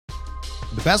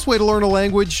The best way to learn a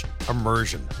language?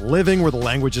 Immersion. Living where the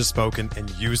language is spoken and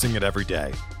using it every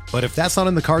day. But if that's not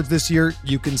in the cards this year,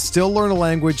 you can still learn a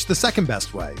language the second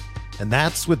best way, and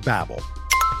that's with Babbel.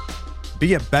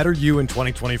 Be a better you in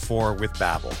 2024 with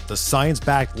Babbel, the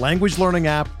science-backed language learning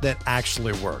app that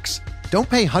actually works. Don't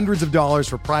pay hundreds of dollars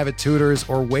for private tutors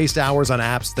or waste hours on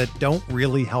apps that don't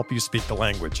really help you speak the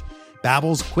language.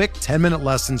 Babbel's quick 10-minute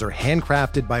lessons are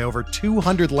handcrafted by over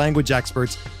 200 language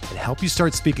experts and help you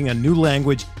start speaking a new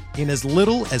language in as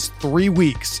little as 3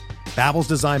 weeks. Babbel's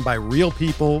designed by real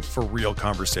people for real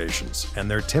conversations,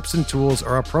 and their tips and tools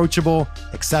are approachable,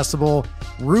 accessible,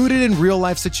 rooted in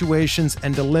real-life situations,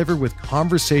 and delivered with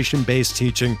conversation-based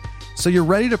teaching, so you're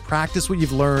ready to practice what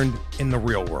you've learned in the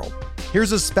real world.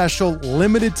 Here's a special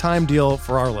limited-time deal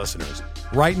for our listeners.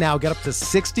 Right now, get up to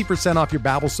 60% off your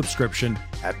Babbel subscription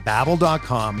at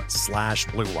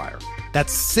babbel.com/Blue Wire.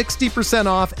 That's 60%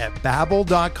 off at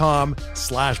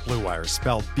babbel.com/Blue Wire,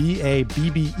 spelled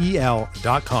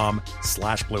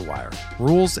BABBEL.com/Blue Wire.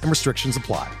 Rules and restrictions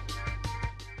apply.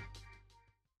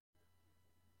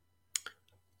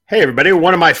 Hey, everybody.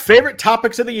 One of my favorite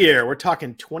topics of the year. We're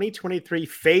talking 2023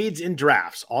 fades and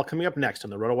drafts, all coming up next on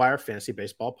the RotoWire Fantasy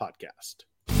Baseball Podcast.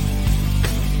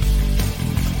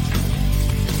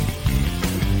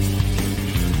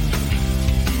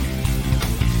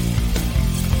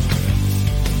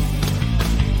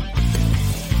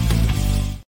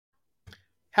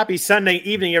 Happy Sunday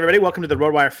evening, everybody. Welcome to the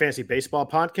RotoWire Fantasy Baseball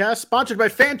Podcast, sponsored by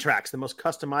Fantrax, the most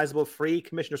customizable free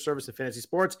commissioner service in fantasy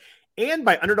sports, and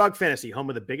by Underdog Fantasy, home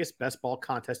of the biggest best ball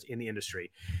contest in the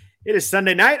industry. It is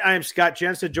Sunday night. I am Scott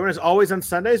Jensen, joined as always on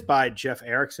Sundays by Jeff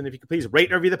Erickson. If you could please rate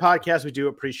and review the podcast, we do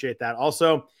appreciate that.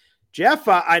 Also, Jeff,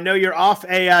 I know you're off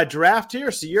a draft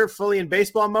here, so you're fully in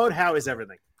baseball mode. How is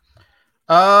everything?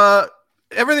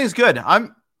 Everything's good.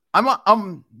 I'm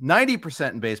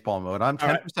 90% in baseball mode. I'm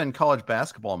 10% in college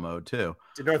basketball mode too.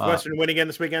 Did Northwestern win again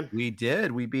this weekend? We did.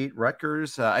 We beat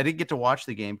Rutgers. I didn't get to watch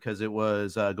the game because it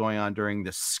was going on during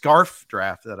the scarf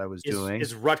draft that I was doing.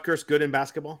 Is Rutgers good in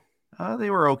basketball? They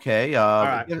were okay.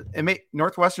 Right.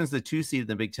 Northwestern's the 2 seed in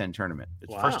the Big Ten tournament.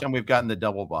 It's the first time we've gotten the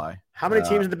double bye. How many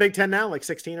teams in the Big Ten now? Like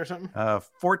 16 or something?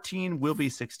 14 will be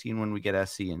 16 when we get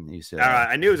SC and UCLA. All right.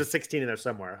 I knew it was a 16 in there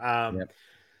somewhere. Yep.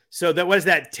 So that was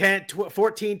that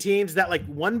 14 teams that like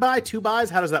 1 bye, 2 buys.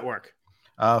 How does that work?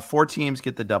 4 teams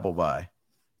get the double bye.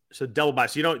 So double bye.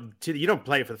 So you don't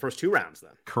play for the first 2 rounds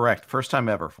then. Correct. First time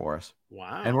ever for us.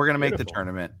 Wow. And we're going to make the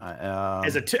tournament.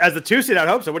 As the 2 seed, I'd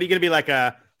hope so. What are you going to be, like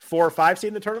a 4 or 5 seed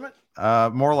in the tournament?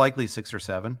 More likely 6 or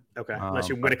 7. Okay. Unless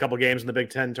you win a couple games in the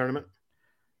Big Ten tournament.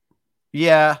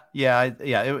 Yeah.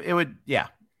 It would. Yeah.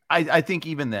 I think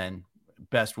even then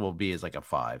best will be is like a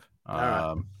 5.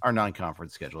 Right. Our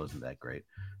non-conference schedule isn't that great.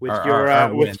 With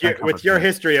your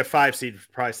history, a 5 seed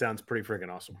probably sounds pretty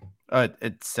freaking awesome.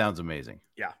 It sounds amazing.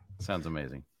 Yeah, sounds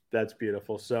amazing. That's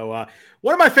beautiful. So,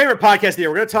 one of my favorite podcasts of the year.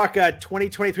 We're going to talk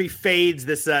 2023 fades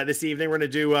this evening. We're going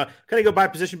to do kind of go by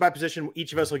position.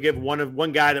 Each of us will give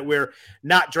one guy that we're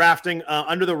not drafting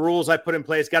under the rules I put in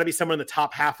place. Got to be someone in the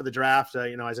top half of the draft.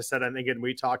 As I said, I think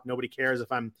we talked. Nobody cares if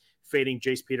I'm fading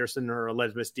Jace Peterson or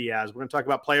Elizabeth Diaz. We're going to talk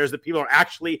about players that people are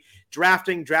actually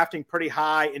drafting pretty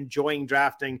high, enjoing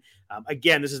drafting.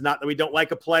 Again, this is not that we don't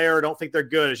like a player or don't think they're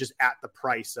good. It's just at the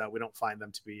price. We don't find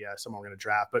them to be someone we're going to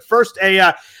draft. But first,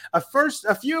 a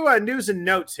few news and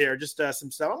notes here, just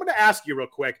some stuff. I'm going to ask you real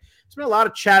quick. There's been a lot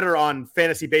of chatter on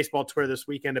fantasy baseball Twitter this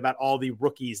weekend about all the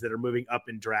rookies that are moving up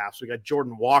in drafts. We got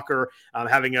Jordan Walker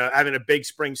having a big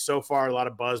spring so far, a lot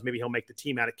of buzz. Maybe he'll make the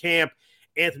team out of camp.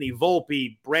 Anthony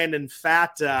Volpe, Brandon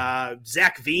Pfaadt,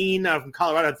 Zach Veen from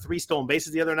Colorado had 3 stolen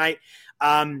bases the other night.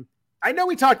 I know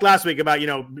we talked last week about,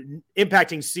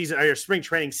 impacting season or your spring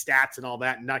training stats and all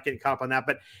that and not getting caught up on that.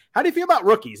 But how do you feel about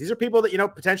rookies? These are people that,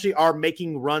 potentially are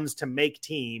making runs to make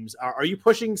teams. Are you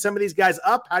pushing some of these guys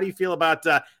up? How do you feel about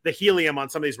the helium on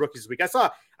some of these rookies this week? I saw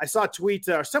a tweet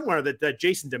somewhere that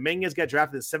Jason Dominguez got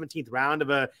drafted in the 17th round of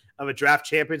a draft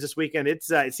champions this weekend. It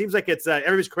seems like it's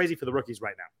everybody's crazy for the rookies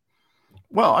right now.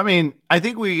 Well, I mean, I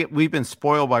think we've been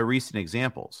spoiled by recent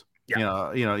examples.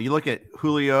 Yeah. You look at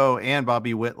Julio and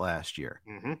Bobby Witt last year.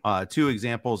 Mm-hmm. 2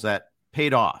 examples that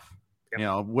paid off.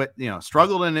 Yep. Witt,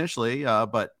 struggled initially,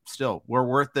 but still, we're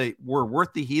worth the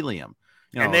helium.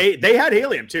 And they had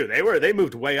helium too. They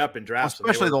moved way up in drafts,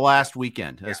 especially the last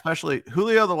weekend. Yeah. Especially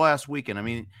Julio the last weekend. I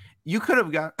mean, you could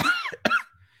have got.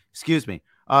 Excuse me.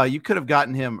 You could have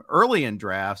gotten him early in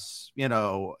drafts,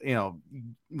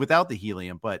 without the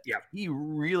helium, but he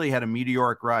really had a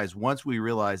meteoric rise once we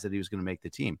realized that he was going to make the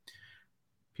team.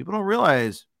 People don't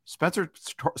realize Spencer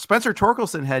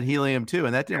Torkelson had helium too,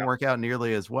 and that didn't work out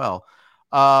nearly as well.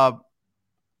 I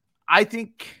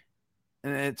think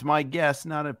and it's my guess,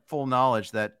 not a full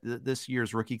knowledge, that this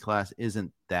year's rookie class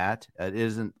isn't that. It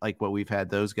isn't like what we've had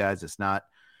those guys. It's not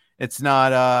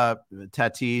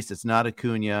Tatis. It's not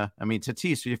Acuna. I mean,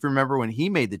 Tatis, if you remember when he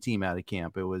made the team out of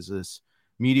camp, it was this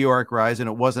meteoric rise and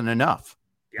it wasn't enough.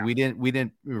 Yeah. We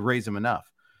didn't raise him enough.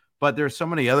 But there's so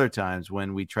many other times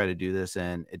when we try to do this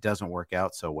and it doesn't work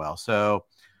out so well. So,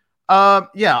 I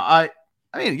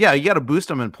mean, you got to boost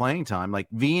them in playing time. Like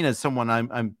Veen is someone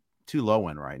I'm too low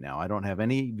in right now. I don't have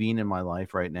any Veen in my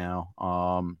life right now.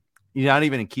 Not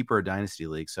even in keeper or dynasty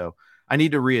league. So I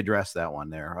need to readdress that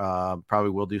one there. Probably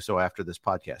will do so after this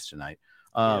podcast tonight.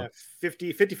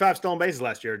 55 stolen bases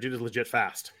last year. Dude is legit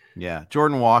fast. Yeah.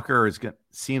 Jordan Walker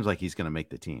seems like he's going to make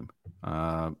the team.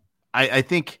 I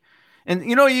think. And,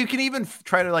 you can even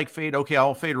try to fade. Okay,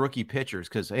 I'll fade rookie pitchers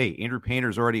because, hey, Andrew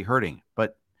Painter's already hurting.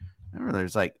 But remember,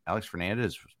 there's Alex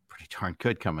Fernandez was pretty darn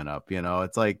good coming up.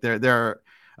 It's like there's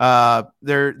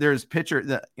pitcher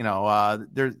that,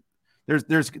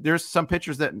 there's some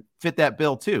pitchers that fit that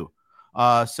bill too.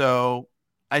 So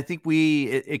I think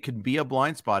it could be a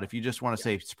blind spot if you just want to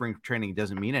say spring training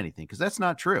doesn't mean anything, because that's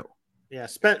not true. Yeah,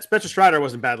 Spencer Strider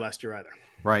wasn't bad last year either.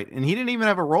 Right. And he didn't even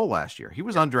have a role last year. He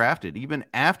was undrafted even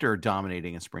after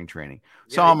dominating in spring training.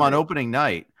 Saw him on opening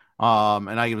night.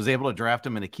 And I was able to draft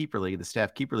him in a keeper league, the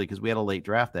staff keeper league, because we had a late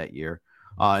draft that year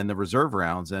in the reserve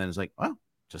rounds. And it's like, well,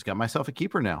 just got myself a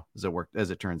keeper now, as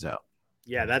it turns out.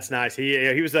 Yeah, that's nice.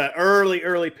 He was an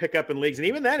early pickup in leagues. And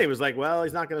even then, he was like, well,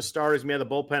 he's not going to start. He's going to be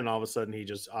the bullpen. And all of a sudden, he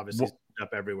just obviously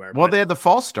up everywhere. Well, they had the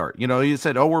false start. You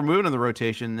said, oh, we're moving in the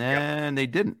rotation. Then they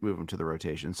didn't move him to the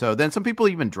rotation. So then some people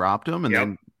even dropped him and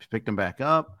then picked him back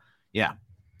up. Yeah.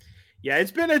 Yeah,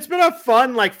 it's been a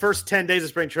fun first 10 days of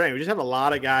spring training. We just have a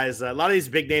lot of guys. A lot of these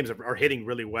big names are hitting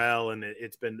really well, and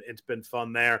it's been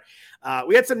fun there.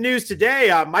 We had some news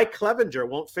today. Mike Clevenger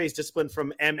won't face discipline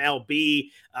from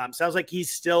MLB. Sounds like he's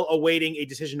still awaiting a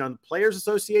decision on the Players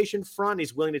Association front.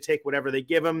 He's willing to take whatever they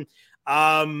give him.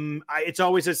 It's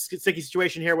always a sticky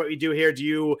situation here. What we do here? Do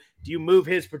you move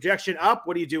his projection up?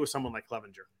 What do you do with someone like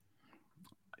Clevenger?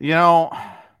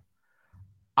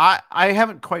 I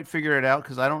haven't quite figured it out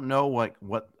because I don't know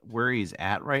where he's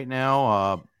at right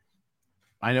now.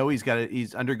 I know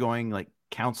he's undergoing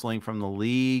counseling from the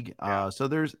league.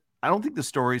 So I don't think the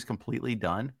story's completely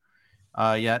done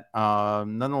yet.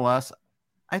 Nonetheless,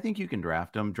 I think you can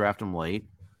draft him late.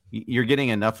 You're getting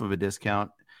enough of a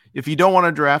discount. If you don't want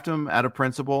to draft him out of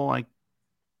principle, I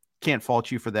can't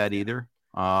fault you for that either.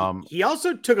 He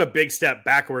also took a big step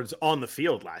backwards on the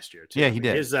field last year too. Yeah, he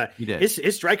did. His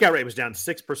strikeout rate was down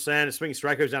 6%. His swinging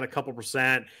strikeout was down a couple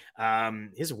percent.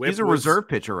 His whip. He's a reserve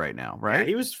pitcher right now, right? Yeah,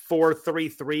 he was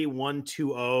 4.33,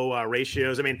 1.20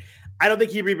 ratios. I mean, I don't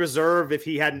think he'd be reserve if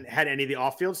he hadn't had any of the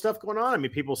off-field stuff going on. I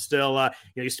mean, people still,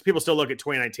 people still look at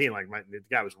 2019 the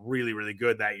guy was really, really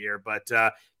good that year. But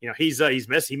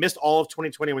he missed all of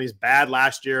 2020 when he's bad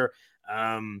last year.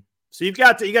 So you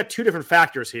got two different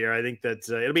factors here. I think that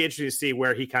it'll be interesting to see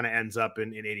where he kind of ends up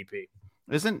in ADP.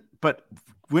 But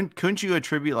couldn't you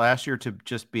attribute last year to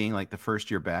just being the first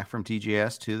year back from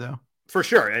TGS too, though? For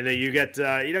sure. And you get,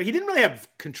 he didn't really have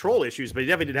control issues, but he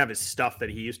definitely didn't have his stuff that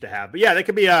he used to have. But yeah, that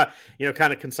could be a,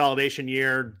 kind of consolidation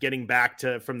year getting back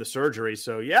from the surgery.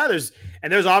 So yeah,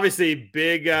 there's obviously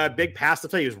big pass to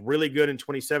play. He was really good in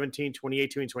 2017,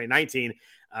 2018, and 2019.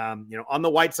 On the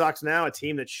White Sox now, a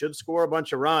team that should score a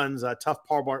bunch of runs, a tough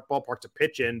ballpark to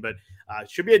pitch in, but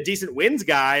should be a decent wins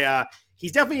guy.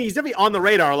 He's definitely on the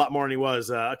radar a lot more than he was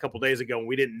a couple days ago when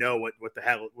we didn't know what the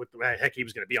heck he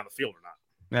was going to be on the field or not.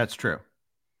 That's true.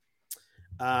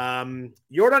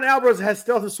 Yordan Alvarez has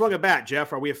still swung a bat.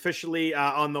 Jeff, are we officially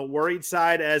on the worried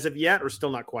side as of yet, or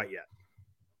still not quite yet?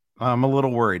 I'm a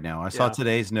little worried now. I saw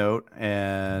today's note,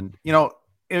 and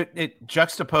it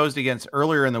juxtaposed against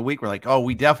earlier in the week. We're like, oh,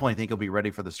 we definitely think he'll be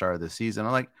ready for the start of the season.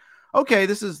 I'm like, okay,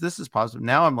 this is positive.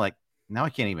 Now I'm like, now I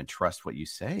can't even trust what you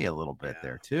say a little bit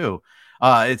there too.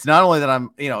 It's not only that I'm,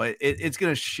 it's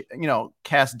going to,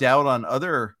 cast doubt on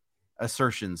other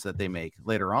assertions that they make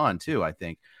later on too, I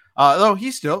think. Though he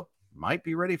still might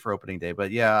be ready for opening day. But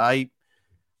yeah,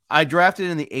 I drafted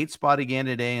in the 8th spot again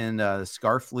today in the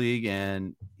Scarf League,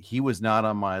 and he was not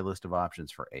on my list of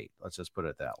options for 8. Let's just put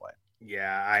it that way.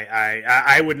 Yeah,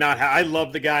 I would not have. I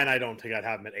love the guy, and I don't think I'd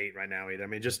have him at 8 right now either. I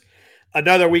mean, just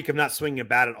another week of not swinging a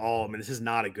bat at all. I mean, this is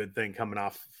not a good thing coming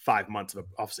off 5 months of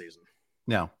off season.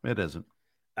 No, it isn't.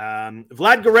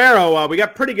 Vlad Guerrero, we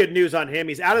got pretty good news on him.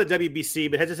 He's out of the WBC,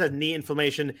 but just has knee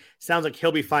inflammation. Sounds like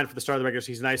he'll be fine for the start of the regular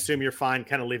season. I assume you're fine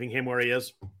kind of leaving him where he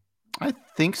is. I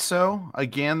think so.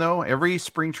 Again, though, every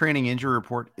spring training injury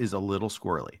report is a little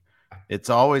squirrely. It's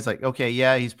always like, okay,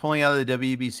 yeah, he's pulling out of the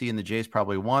WBC and the Jays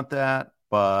probably want that.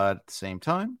 but at the same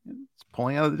time, it's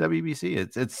pulling out of the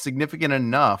WBC. It's significant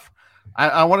enough.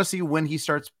 I want to see when he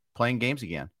starts playing games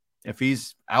again. If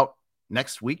he's out by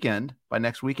next weekend,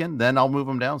 then I'll move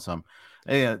him down some.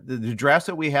 The drafts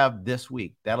that we have this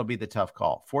week, that'll be the tough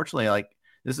call. Fortunately,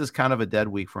 this is kind of a dead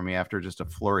week for me after just a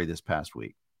flurry this past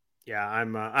week. Yeah,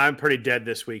 I'm pretty dead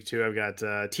this week too. I've got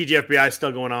TGFBI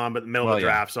still going on, but the middle of the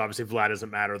draft, so obviously Vlad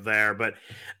doesn't matter there. But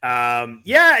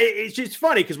it's just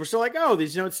funny because we're still like,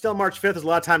 it's still March 5th. There's a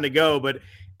lot of time to go, but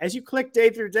as you click day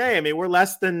through day, I mean, we're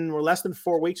less than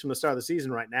 4 weeks from the start of the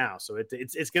season right now, so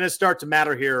it's going to start to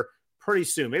matter here pretty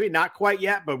soon. Maybe not quite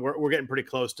yet, but we're getting pretty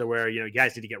close to where you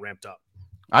guys need to get ramped up.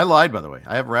 I lied, by the way.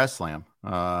 I have Razslam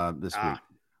this week,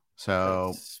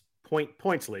 so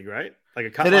points league, right? Like a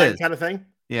cut line kind of thing.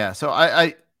 Yeah, so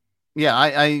I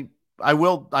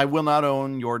will not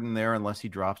own Jordan there unless he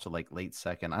drops to late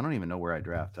second. I don't even know where I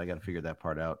draft. I got to figure that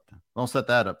part out. I'll set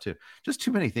that up too. Just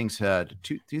too many things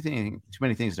too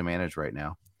many things to manage right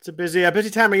now. It's a busy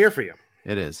time of year for you.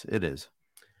 It is.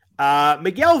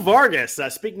 Miguel Vargas,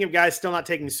 speaking of guys still not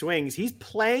taking swings, he's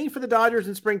playing for the Dodgers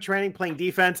in spring training, playing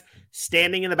defense,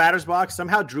 standing in the batter's box,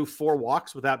 somehow drew 4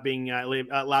 walks without being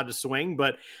allowed to swing.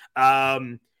 But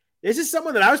this is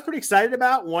someone that I was pretty excited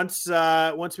about once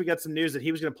we got some news that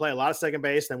he was going to play a lot of second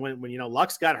base. And when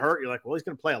Lux got hurt, you're like, well, he's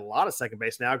going to play a lot of second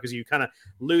base now because you kind of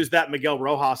lose that Miguel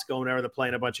Rojas going over there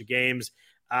playing a bunch of games.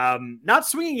 Not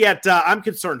swinging yet. I'm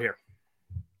concerned here.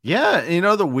 Yeah,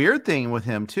 the weird thing with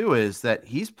him too is that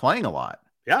he's playing a lot.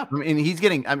 Yeah, I mean, he's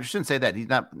getting. I shouldn't say that he's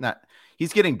not.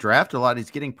 He's getting drafted a lot. He's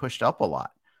getting pushed up a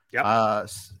lot. Yeah.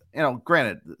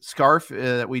 Granted, Scarf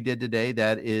that we did today,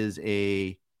 that is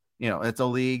it's a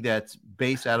league that's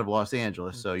based out of Los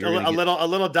Angeles. So you're a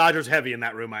little Dodgers heavy in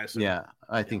that room, I assume. Yeah,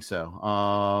 I think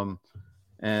so.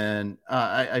 And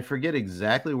I forget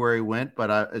exactly where he went,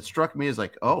 but it struck me as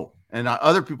like, oh. And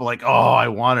other people I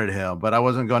wanted him, but I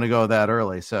wasn't going to go that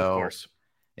early. So, of course.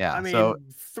 Yeah. I mean,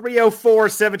 304,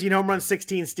 17 home runs,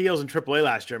 16 steals in AAA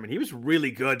last year. I mean, he was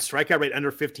really good. Strikeout rate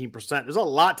under 15%. There's a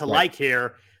lot to like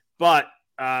here, but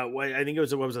I think it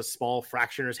was a small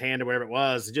fraction in his hand or whatever it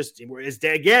was.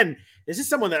 Again, this is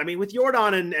someone that, I mean, with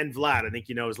Jordan and Vlad, I think,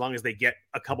 as long as they get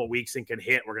a couple weeks and can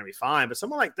hit, we're going to be fine. But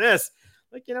someone like this,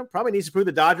 probably needs to prove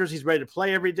the Dodgers he's ready to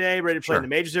play every day, ready to play in the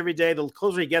majors every day. The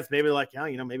closer he gets, maybe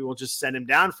maybe we'll just send him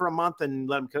down for a month and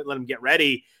let him get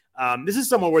ready. This is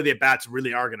someone where the at-bats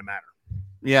really are going to matter.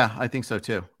 Yeah, I think so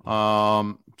too.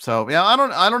 I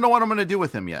don't know what I'm going to do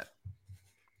with him yet.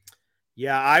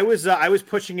 Yeah, I was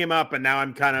pushing him up, and now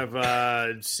I'm kind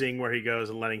of seeing where he goes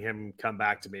and letting him come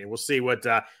back to me. We'll see what.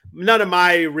 None of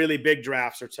my really big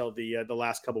drafts are till the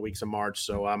last couple weeks of March,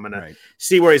 so I'm gonna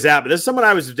see where he's at. But this is someone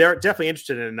I was definitely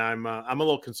interested in, and I'm a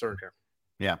little concerned here.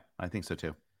 Yeah, I think so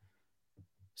too.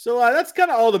 So that's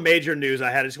kind of all the major news I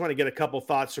had. I just want to get a couple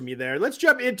thoughts from you there. Let's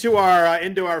jump into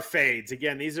our fades.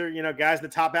 Again, these are guys in the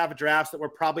top half of drafts that we're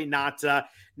probably not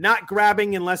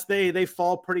grabbing unless they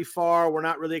fall pretty far. We're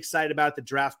not really excited about the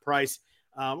draft price.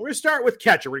 We're going to start with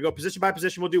catcher. We're going to go position by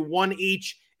position. We'll do one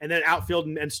each, and then outfield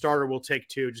and starter we'll take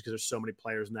 2 just because there's so many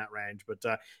players in that range.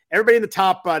 But everybody in the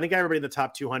top, I think everybody in the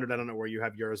top 200. I don't know where you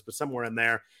have yours, but somewhere in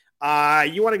there.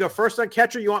 You want to go first on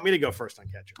catcher? You want me to go first on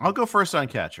catcher? I'll go first on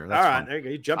catcher. That's all right. fine. There you go.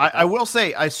 You jumped. I will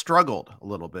say I struggled a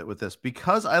little bit with this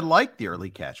because I like the early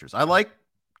catchers. I like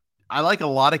a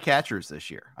lot of catchers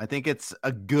this year. I think it's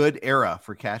a good era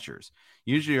for catchers.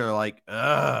 Usually you're like,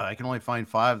 I can only find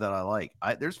 5 that I like.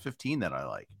 There's 15 that I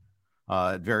like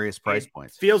at various price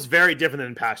points. Feels very different than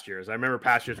in past years. I remember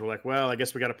past years were like, well, I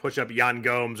guess we got to push up Yan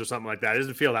Gomes or something like that. It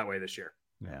doesn't feel that way this year.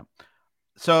 Yeah.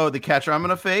 So the catcher I'm going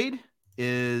to fade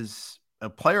is a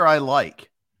player I like.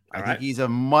 I think he's a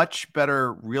much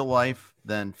better real life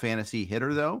than fantasy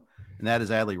hitter though. And that is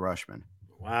Adley Rutschman.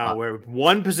 Wow. We're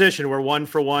one position. We're 1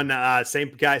 for 1.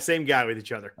 Same guy with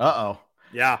each other.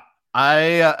 Yeah.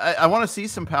 I want to see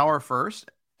some power first,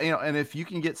 and if you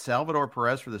can get Salvador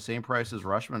Perez for the same price as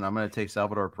Rutschman, I'm going to take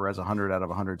Salvador Perez 100 out of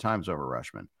 100 times over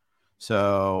Rutschman.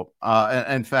 So,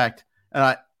 in fact,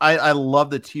 and I love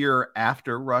the tier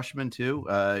after Rutschman too,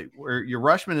 where your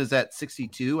Rutschman is at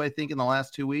 62, I think, in the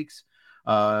last 2 weeks.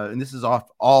 And this is off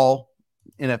all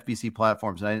NFBC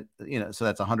platforms. And so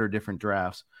that's 100 different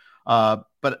drafts. But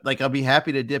I'll be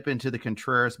happy to dip into the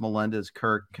Contreras, Melendez,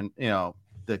 Kirk,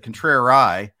 the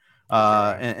Contreras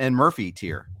and Murphy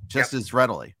tier just as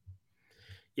readily.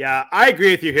 Yeah, I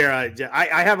agree with you here.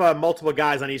 I have multiple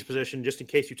guys on each position just in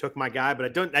case you took my guy, but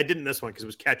I didn't this one because it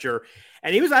was catcher.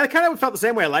 And I kind of felt the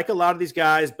same way. I like a lot of these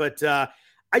guys, but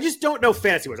I just don't know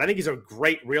fantasy wise. I think he's a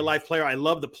great real life player. I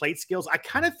love the plate skills. I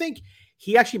kind of think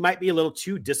he actually might be a little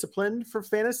too disciplined for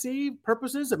fantasy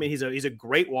purposes. I mean, he's a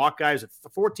great walk guy. He's a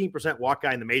 14% walk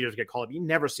guy in the majors get called up. You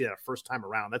never see that first time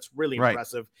around. That's really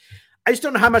impressive. I just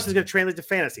don't know how much is going to translate to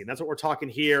fantasy. And that's what we're talking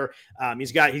here.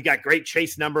 He's got great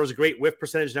chase numbers, great whiff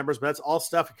percentage numbers, but that's all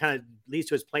stuff that kind of leads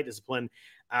to his plate discipline.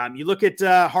 You look at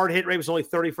hard hit rate was only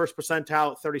 31st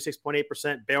percentile,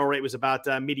 36.8%. Barrel rate was about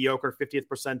mediocre, 50th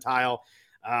percentile.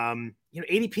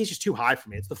 ADP is just too high for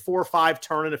me. It's the 4 or 5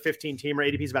 turn in a 15 teamer.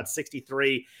 ADP is about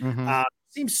 63.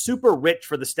 Seems super rich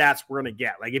for the stats we're going to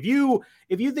get. Like if you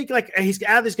think like he's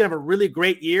going to have a really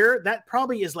great year, that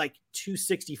probably is like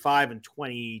 265 and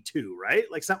 22, right?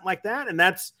 Like something like that. And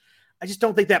I just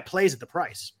don't think that plays at the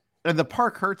price. And the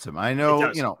park hurts him. I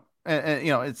know, and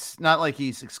it's not like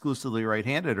he's exclusively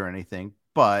right-handed or anything,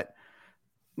 but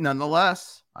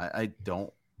nonetheless, I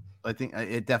think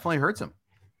it definitely hurts him.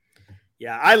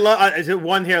 Yeah, I love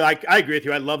one here. Like I agree with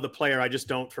you. I love the player. I just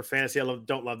don't for fantasy.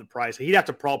 Don't love the price. He'd have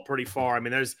to crawl pretty far. I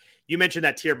mean, you mentioned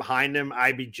that tier behind him.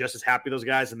 I'd be just as happy with those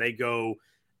guys, and they go.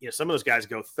 Some of those guys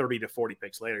go 30 to 40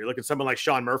 picks later. You look at someone like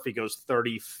Sean Murphy goes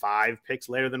 35 picks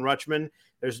later than Rutschman.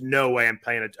 There's no way I'm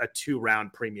paying a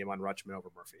 2-round premium on Rutschman over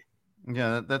Murphy.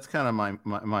 Yeah, that's kind of my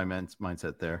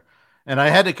mindset there. And I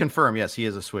had to confirm, yes, he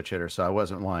is a switch hitter, so I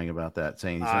wasn't lying about that,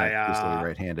 saying he's not exclusively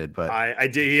right-handed. But I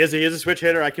did. He is a switch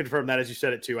hitter. I confirmed that as you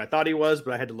said it too. I thought he was,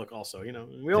 but I had to look also.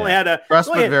 We only had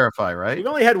trust but verify, right? We've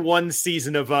only had one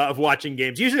season of watching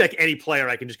games. Usually, like any player,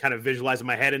 I can just kind of visualize in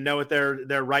my head and know if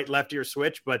they're right, lefty, or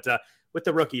switch. But with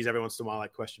the rookies, every once in a while, I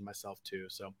question myself too.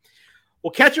 So. Well,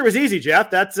 catcher was easy,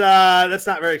 Jeff. That's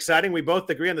not very exciting. We both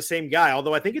agree on the same guy,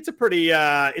 although I think it's a pretty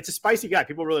it's a spicy guy.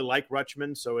 People really like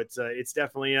Rutschman, so it's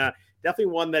definitely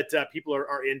one that people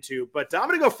are into. But I'm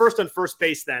going to go first on first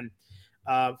base then.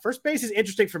 First base is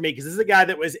interesting for me because this is a guy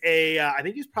that was I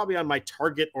think he's probably on my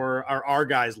target or our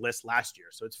guys list last year.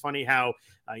 So it's funny how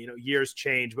years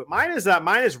change. But mine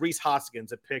is Rhys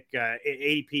Hoskins, a pick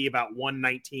ADP about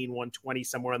 119, 120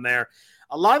 somewhere in there.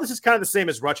 A lot of this is kind of the same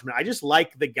as Rutschman. I just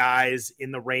like the guys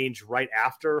in the range right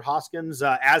after Hoskins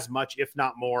as much, if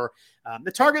not more.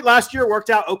 The target last year worked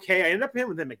out okay. I ended up hitting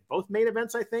with them at both main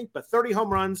events, I think, but 30 home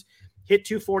runs, hit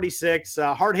 246.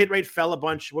 Hard hit rate fell a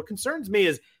bunch. What concerns me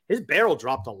is his barrel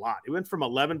dropped a lot. It went from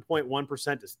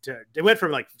 11.1% it went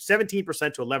from like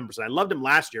 17% to 11%. I loved him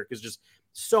last year because just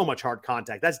so much hard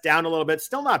contact. That's down a little bit.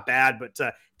 Still not bad, but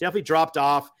definitely dropped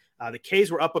off. The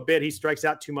Ks were up a bit. He strikes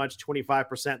out too much,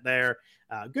 25% there.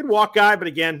 Good walk guy, but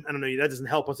again, I don't know. That doesn't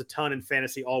help us a ton in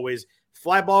fantasy always.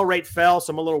 Fly ball rate fell,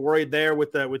 so I'm a little worried there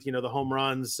with the home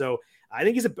runs. So I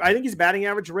think he's batting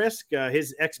average risk.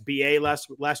 His xBA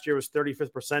last year was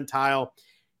 35th percentile.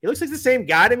 He looks like the same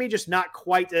guy to me, just not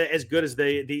quite as good as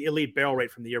the elite barrel rate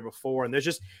from the year before. And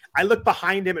I look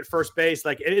behind him at first base,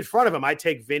 like in front of him, I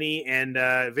take Vinny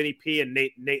P and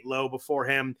Nate Lowe before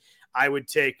him. I would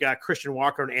take Christian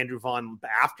Walker and Andrew Vaughn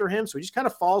after him. So he just kind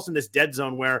of falls in this dead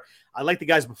zone where I like the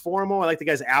guys before him more. I like the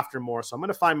guys after him more. So I'm going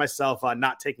to find myself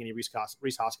not taking any Rhys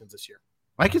Hoskins this year.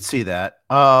 I could see that.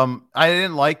 I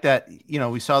didn't like that.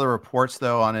 We saw the reports,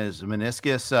 though, on his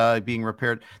meniscus being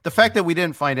repaired. The fact that we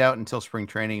didn't find out until spring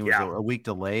training, it was a week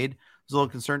delayed, was a little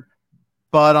concerned.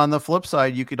 But on the flip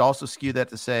side, you could also skew that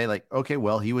to say, like, okay,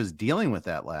 well, he was dealing with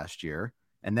that last year.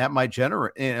 And that might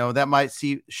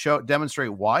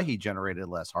demonstrate why he generated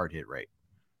less hard hit rate.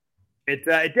 It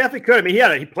definitely could. I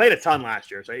mean, he played a ton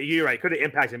last year, so you're right. Could have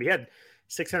impacted him. He had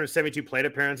 672 plate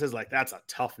appearances. Like that's a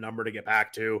tough number to get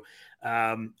back to.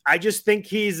 I just think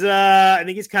he's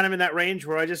kind of in that range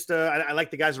where I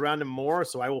like the guys around him more.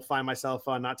 So I will find myself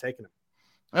not taking him.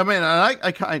 I mean, I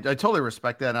totally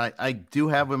respect that. I do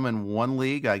have him in one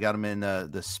league. I got him in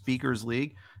the Speakers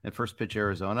League at First Pitch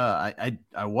Arizona.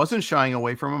 I wasn't shying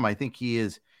away from him. I think he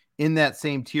is in that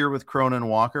same tier with Cronin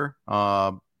Walker.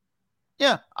 I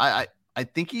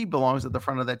think he belongs at the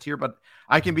front of that tier, but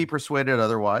I can be persuaded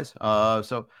otherwise.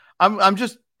 So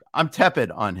I'm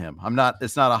tepid on him.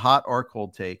 It's not a hot or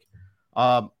cold take.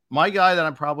 My guy that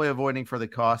I'm probably avoiding for the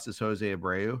cost is Jose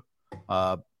Abreu.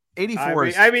 84.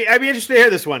 I'd be interested to hear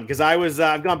this one because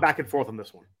I've gone back and forth on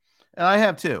this one. And I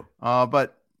have too.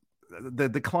 But the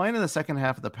decline in the second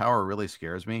half of the power really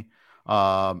scares me.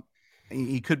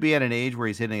 He could be at an age where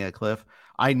he's hitting a cliff.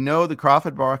 I know the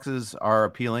Crawford boxes are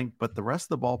appealing, but the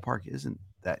rest of the ballpark isn't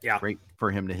that great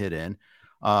for him to hit in.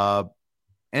 And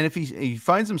if he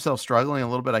finds himself struggling a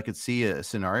little bit, I could see a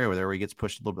scenario where he gets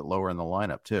pushed a little bit lower in the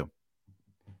lineup too.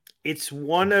 It's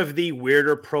one of the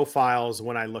weirder profiles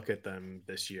when I look at them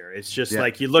this year. It's just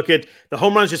like you look at the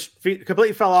home runs just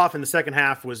completely fell off in the second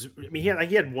half. He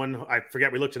had one, I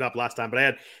forget, we looked it up last time, but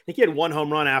I think he had one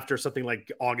home run after something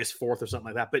like August 4th or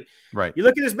something like that. But you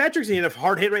look at his metrics and the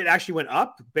hard hit rate actually went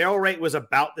up. Barrel rate was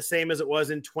about the same as it was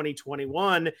in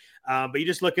 2021. But you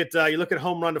just look at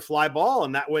home run to fly ball,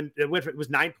 and it was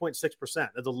 9.6%.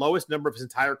 That's the lowest number of his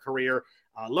entire career.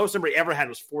 Lowest number he ever had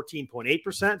was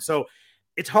 14.8%. So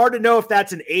it's hard to know if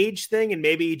that's an age thing and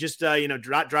maybe just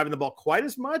not driving the ball quite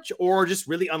as much, or just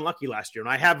really unlucky last year.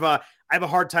 And I have a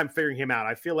hard time figuring him out.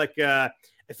 I feel like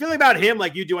about him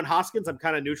like you do in Hoskins. I'm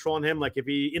kind of neutral on him. Like if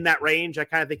he in that range, I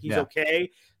kind of think he's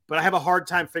okay. But I have a hard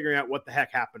time figuring out what the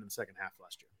heck happened in the second half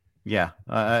last year. Yeah,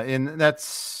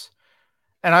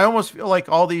 and I almost feel like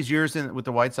all these years with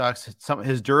the White Sox,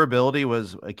 his durability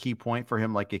was a key point for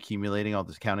him, like accumulating all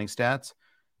these counting stats.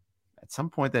 At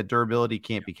some point, that durability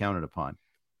can't be counted upon.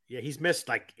 Yeah, he's missed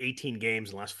like 18 games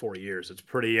in the last 4 years. It's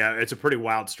a pretty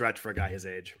wild stretch for a guy his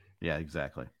age. Yeah,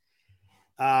 exactly.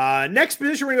 Next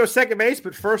position, we're going to go second base,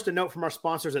 but first a note from our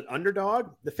sponsors at Underdog.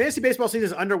 The fantasy baseball season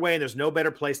is underway, and there's no better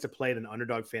place to play than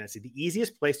Underdog Fantasy, the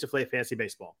easiest place to play fantasy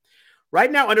baseball.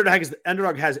 Right now,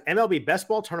 Underdog has MLB best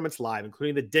ball tournaments live,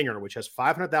 including the Dinger, which has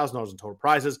 $500,000 in total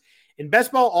prizes. In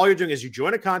best ball, all you're doing is you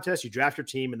join a contest, you draft your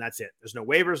team, and that's it. There's no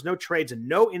waivers, no trades, and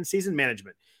no in-season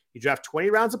management. You draft 20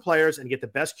 rounds of players and get the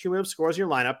best cumulative scores in your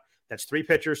lineup. That's 3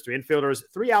 pitchers, 3 infielders,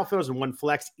 3 outfielders, and 1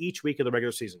 flex each week of the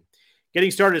regular season.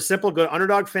 Getting started is simple. Go to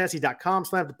UnderdogFantasy.com,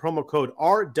 slam the promo code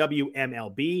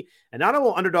RWMLB, and not only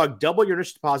will Underdog double your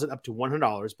initial deposit up to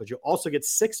 $100, but you'll also get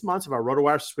 6 months of our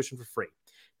RotoWire subscription for free.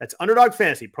 That's Underdog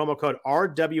Fantasy, promo code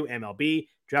RWMLB.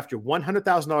 Draft your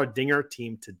 $100,000 Dinger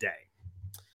team today.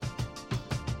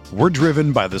 We're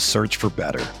driven by the search for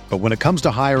better. But when it comes to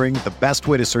hiring, the best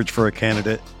way to search for a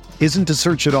candidate isn't to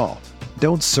search at all.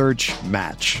 Don't search,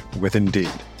 match with Indeed.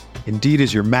 Indeed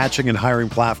is your matching and hiring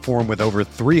platform with over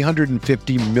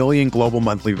 350 million global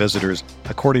monthly visitors,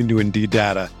 according to Indeed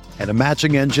data, and a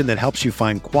matching engine that helps you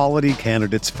find quality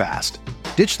candidates fast.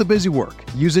 Ditch the busy work.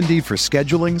 Use Indeed for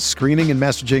scheduling, screening, and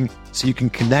messaging so you can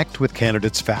connect with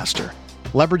candidates faster.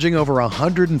 Leveraging over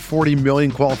 140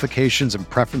 million qualifications and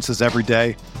preferences every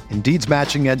day, Indeed's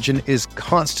matching engine is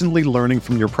constantly learning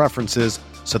from your preferences,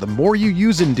 so the more you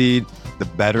use Indeed, the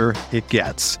better it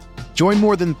gets. Join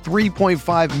more than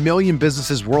 3.5 million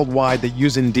businesses worldwide that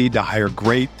use Indeed to hire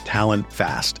great talent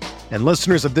fast. And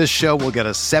listeners of this show will get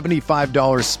a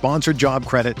 $75 sponsored job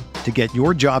credit to get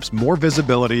your jobs more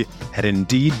visibility at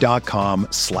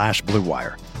Indeed.com/Blue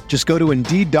Wire. Just go to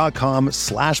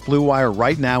Indeed.com/Blue Wire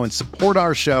right now and support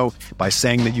our show by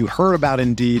saying that you heard about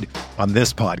Indeed on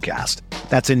this podcast.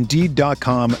 That's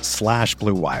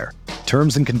Indeed.com/Blue Wire.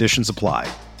 Terms and conditions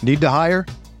apply. Need to hire?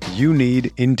 You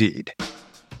need Indeed.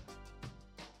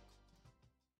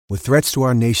 With threats to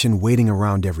our nation waiting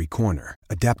around every corner,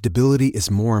 adaptability is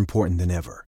more important than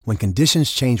ever. When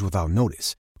conditions change without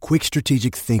notice, quick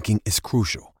strategic thinking is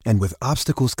crucial. And with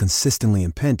obstacles consistently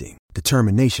impending,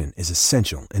 determination is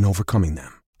essential in overcoming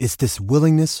them. It's this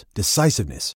willingness,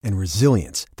 decisiveness, and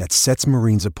resilience that sets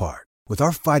Marines apart. With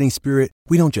our fighting spirit,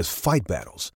 we don't just fight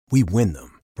battles, we win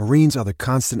them. Marines are the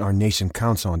constant our nation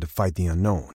counts on to fight the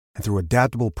unknown. And through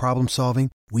adaptable problem solving,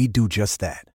 we do just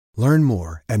that. Learn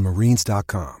more at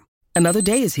Marines.com. Another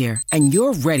day is here, and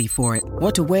you're ready for it.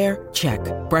 What to wear? Check.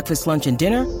 Breakfast, lunch, and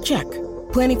dinner? Check.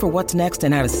 Planning for what's next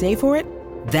and how to save for it?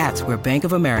 That's where Bank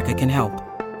of America can help.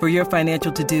 For your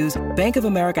financial to-dos, Bank of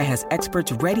America has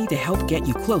experts ready to help get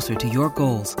you closer to your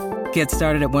goals. Get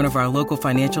started at one of our local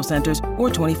financial centers or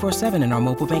 24/7 in our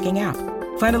mobile banking app.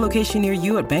 Find a location near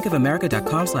you at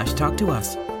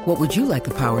bankofamerica.com/talktous. What would you like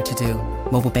the power to do?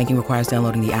 Mobile banking requires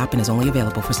downloading the app and is only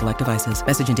available for select devices.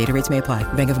 Message and data rates may apply.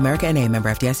 Bank of America NA, member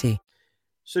FDIC.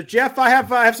 So, Jeff, I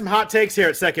have some hot takes here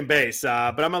at second base, but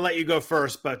I'm going to let you go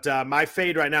first. But my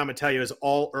fade right now, I'm going to tell you, is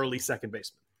all early second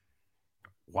baseman.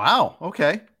 Wow.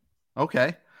 Okay.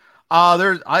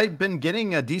 I've been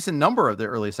getting a decent number of the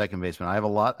early second baseman. I have a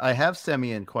lot. I have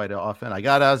Semien quite often. I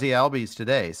got Ozzie Albies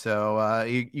today, so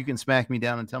you can smack me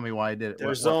down and tell me why I did it.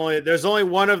 There's only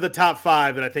one of the top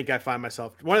 5 that I think I find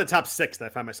myself, one of the top 6 that I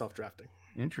find myself drafting.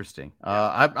 Interesting.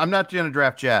 I'm not going to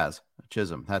draft Jazz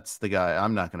Chisholm. That's the guy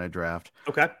I'm not going to draft.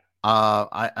 Okay.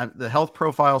 The health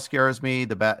profile scares me.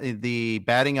 The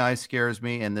batting eye scares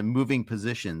me, and the moving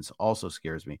positions also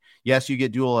scares me. Yes, you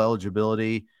get dual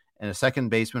eligibility, and a second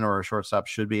baseman or a shortstop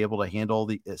should be able to handle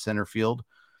the center field.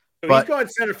 So he's going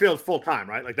center field full time,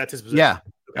 right? Like that's his position. Yeah,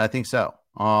 okay. I think so.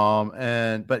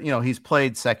 But he's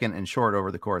played second and short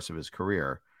over the course of his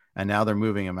career, and now they're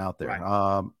moving him out there.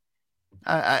 Right.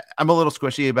 I'm a little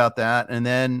squishy about that. And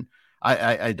then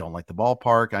I don't like the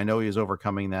ballpark. I know he is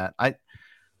overcoming that. I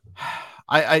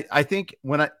think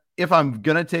if I'm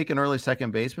gonna take an early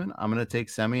second baseman, I'm gonna take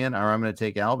Semien or I'm gonna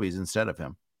take Albies instead of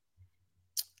him.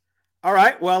 All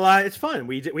right. Well, it's fun.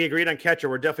 We agreed on catcher.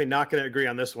 We're definitely not going to agree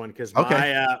on this one because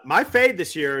my fade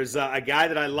this year is a guy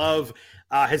that I love,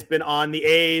 has been on the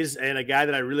A's, and a guy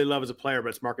that I really love as a player, but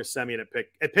it's Marcus Semien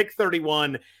at pick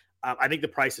 31. I think the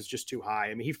price is just too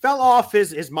high. I mean, he fell off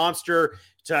his monster.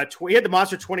 He had the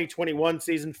monster 2021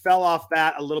 season, fell off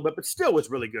that a little bit, but still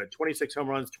was really good. 26 home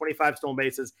runs, 25 stolen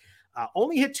bases.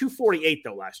 Only hit 248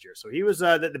 though last year. So he was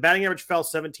the batting average fell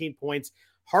 17 points.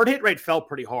 Hard hit rate fell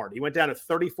pretty hard. He went down to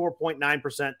 34.9%,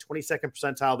 22nd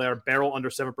percentile there, barrel under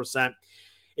 7%.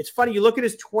 It's funny. You look at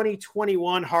his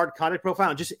 2021 hard contact profile,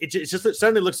 and it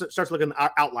suddenly starts looking an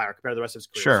outlier compared to the rest of his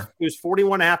career. Sure. He was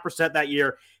 41.5% that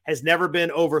year, has never been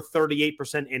over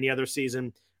 38% any other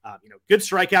season. Good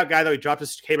strikeout guy, though. He dropped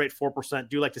his K rate 4%.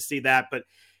 Do like to see that, but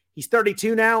he's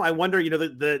 32 now. I wonder,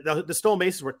 the stolen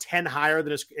bases were 10 higher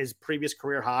than his previous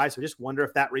career high. So just wonder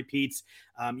if that repeats.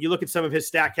 You look at some of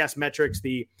his StatCast metrics,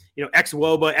 the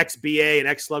xWOBA, xBA, and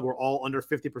xSlug were all under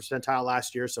 50 percentile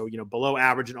last year. So, below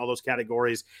average in all those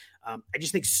categories. I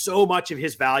just think so much of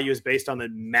his value is based on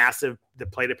the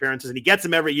plate appearances, and he gets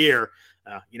them every year,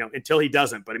 until he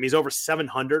doesn't. But I mean, he's over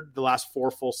 700 the last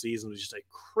 4 full seasons, which is just a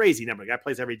crazy number. The guy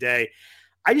plays every day.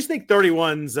 I just think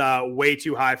 31's way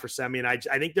too high for Semien. I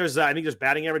think there's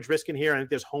batting average risk in here. I think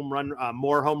there's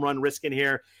more home run risk in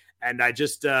here. And I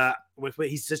just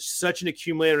he's such an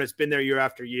accumulator and it's been there year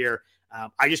after year.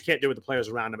 I just can't do it with the players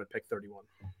around him at pick 31.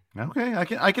 Okay,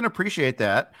 I can appreciate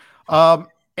that.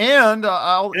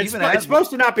 It's supposed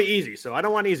to not be easy, so I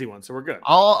don't want easy ones. So we're good.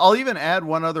 I'll even add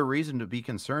one other reason to be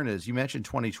concerned is you mentioned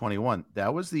 2021.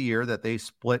 That was the year that they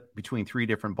split between 3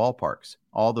 different ballparks,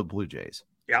 all the Blue Jays.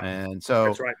 Yeah, and so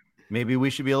that's right. Maybe we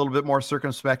should be a little bit more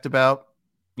circumspect about,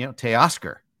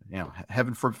 Teoscar.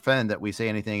 Heaven forbid that we say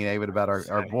anything negative about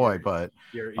our boy, but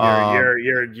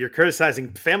you're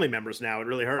criticizing family members now. It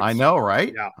really hurts. I know,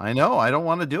 right? Yeah. I know. I don't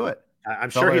want to do it. I'm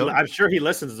sure he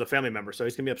listens as a family member, so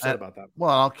he's gonna be upset about that.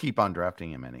 Well, I'll keep on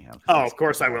drafting him anyhow. Oh, of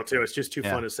course I will too. It's just too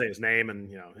fun to say his name, and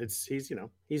he's a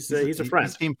friend.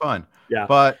 He's team fun. Yeah,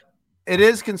 but it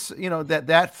is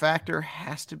that factor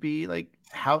has to be like.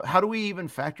 How do we even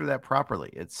factor that properly?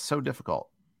 It's so difficult.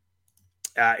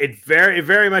 It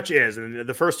very much is. And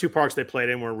the first 2 parks they played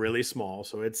in were really small.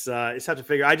 So it's tough to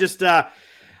figure.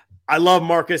 I love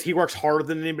Marcus. He works harder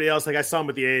than anybody else. Like I saw him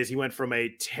with the A's. He went from a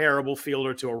terrible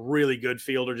fielder to a really good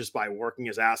fielder just by working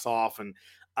his ass off. And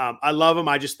I love him.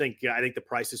 I think the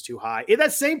price is too high. At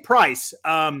that same price,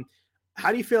 how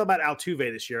do you feel about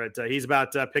Altuve this year? He's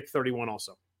about pick 31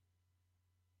 also.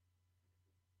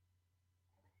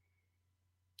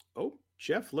 Oh,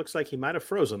 Jeff looks like he might have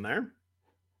frozen there.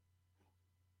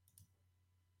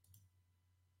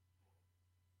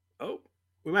 Oh,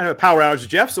 we might have a power outage,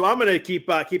 Jeff. So I'm going to keep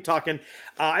talking.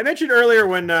 I mentioned earlier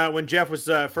when Jeff was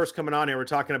first coming on here, we're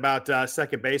talking about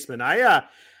second baseman. I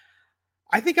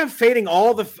think I'm fading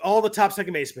all the top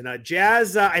second basemen.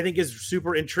 Jazz, I think, is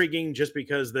super intriguing just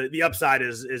because the upside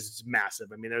is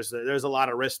massive. I mean, there's a lot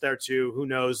of risk there too. Who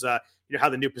knows, how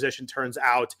the new position turns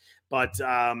out, but.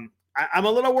 I'm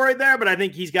a little worried there, but I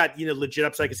think he's got legit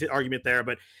upside argument there.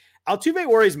 But Altuve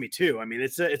worries me too. I mean,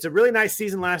 it's a really nice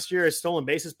season last year. His stolen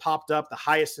bases popped up, the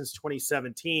highest since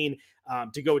 2017,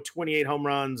 to go with 28 home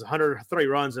runs, 130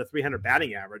 runs, and a 300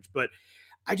 batting average. But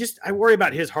I worry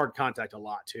about his hard contact a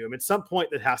lot too. I mean, at some point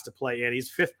that has to play in.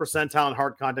 He's 5th percentile in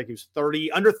hard contact. He was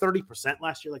under 30%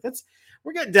 last year. Like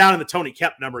we're getting down in the Tony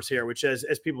Kemp numbers here, which as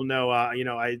people know,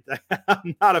 I'm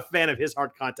not a fan of his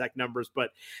hard contact numbers,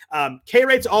 but K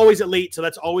rate's always elite. So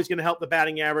that's always going to help the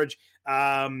batting average.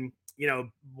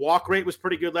 Walk rate was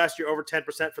pretty good last year, over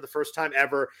 10% for the first time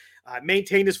ever.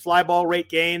 Maintained his fly ball rate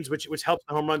gains, which helps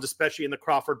the home runs, especially in the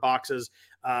Crawford boxes.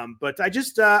 But I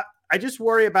just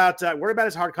worry about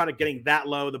his hard contact getting that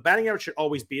low. The batting average should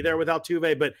always be there with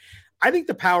Altuve, but I think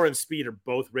the power and speed are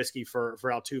both risky for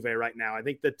Altuve right now. I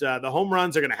think that the home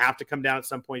runs are going to have to come down at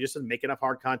some point. Just to make enough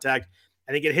hard contact.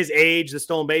 I think at his age, the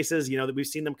stolen bases, that we've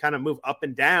seen them kind of move up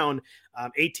and down.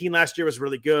 18 last year was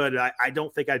really good. I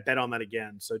don't think I'd bet on that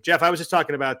again. So Jeff, I was just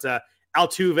talking about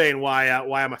Altuve and why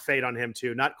I'm a fade on him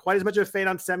too. Not quite as much of a fade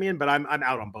on Semien, but I'm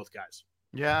out on both guys.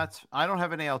 Yeah, I don't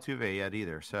have any Altuve yet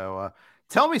either. So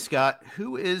tell me, Scott,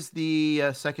 who is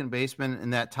the second baseman in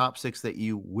that top 6 that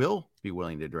you will be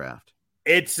willing to draft?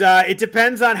 It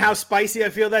depends on how spicy I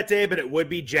feel that day, but it would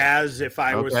be Jazz if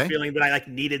I was feeling that I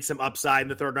needed some upside in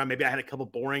the 3rd round. Maybe I had a couple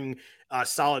boring,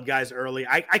 solid guys early.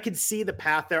 I could see the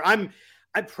path there.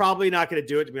 I'm probably not going to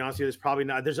do it, to be honest with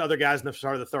you. There's other guys in the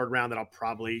start of the third round that I'll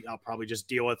probably just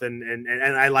deal with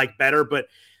and I like better, but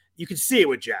you can see it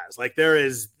with Jazz. Like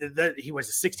he was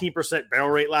a 16% barrel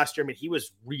rate last year. I mean, he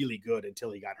was really good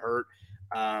until he got hurt.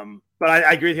 But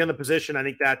I agree with you on the position. I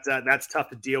think that that's tough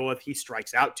to deal with. He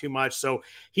strikes out too much. So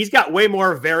he's got way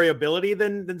more variability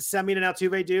than Semien and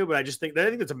Altuve do, but I think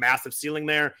there's a massive ceiling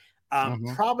there.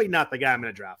 Probably not the guy I'm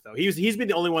going to draft though. He's been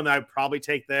the only one that I'd probably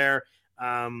take there.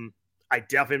 I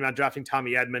definitely am not drafting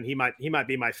Tommy Edman. He might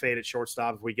be my fade at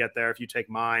shortstop if we get there, if you take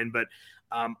mine. But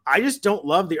I just don't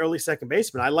love the early second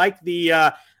baseman. I like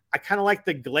I kind of like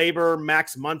the Glaber,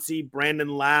 Max Muncy, Brandon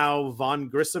Lau, Vaughn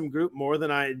Grissom group more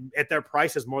than at their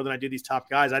prices more than I do these top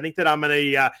guys. I think that I'm going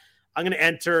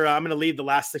to lead the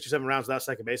last 6 or 7 rounds without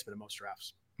second baseman in most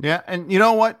drafts. Yeah, and you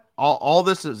know what? All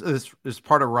this is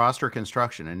part of roster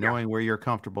construction and knowing where you're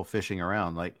comfortable fishing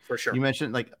around. Like for sure, you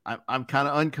mentioned, like I'm kind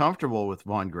of uncomfortable with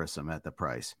Vaughn Grissom at the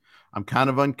price. I'm kind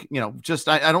of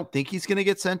I don't think he's going to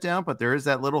get sent down, but there is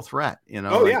that little threat.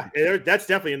 That's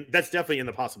definitely in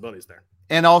the possibilities there.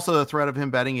 And also the threat of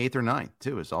him batting 8th or 9th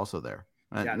too is also there.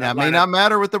 That may not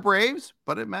matter with the Braves,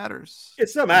 but it matters. It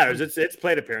still matters. It's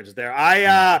plate appearances there.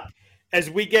 As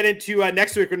we get into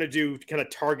next week, we're going to do kind of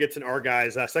targets and our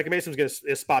guys. Second baseman is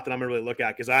a spot that I'm going to really look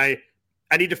at because I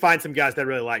need to find some guys that I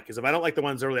really like. Because if I don't like the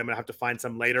ones early, I'm going to have to find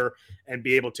some later and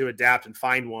be able to adapt and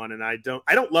find one. And I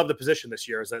don't love the position this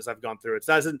year as I've gone through.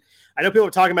 I know people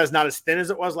are talking about it's not as thin as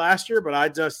it was last year,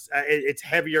 but it's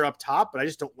heavier up top. But I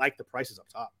just don't like the prices up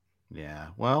top. Yeah,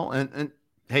 well, and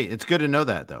hey, it's good to know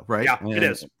that though, right? Yeah, it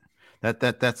is.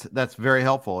 That's very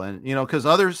helpful, and because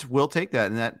others will take that,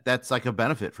 and that's like a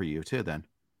benefit for you too. Then,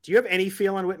 do you have any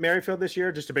feel on Whit Merrifield this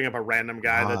year? Just to bring up a random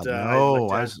guy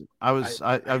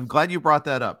I'm glad you brought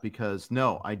that up because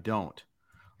no, I don't.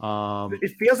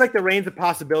 It feels like the range of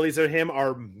possibilities of him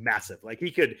are massive. Like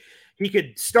he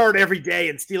could start every day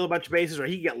and steal a bunch of bases, or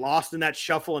he could get lost in that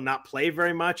shuffle and not play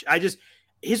very much.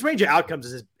 His range of outcomes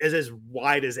is as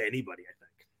wide as anybody, I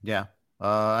think. Yeah.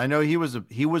 I know he was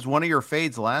one of your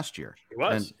fades last year. He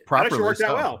was. And properly actually worked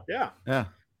out well. Yeah.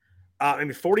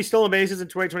 Yeah. 40 stolen bases in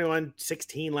 2021,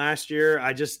 16 last year.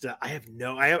 I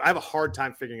have a hard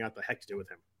time figuring out the heck to do with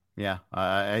him. Yeah,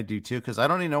 I do too, because I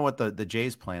don't even know what the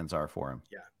Jays' plans are for him.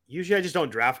 Yeah. Usually I just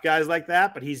don't draft guys like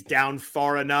that, but he's down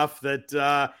far enough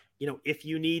that, if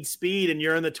you need speed and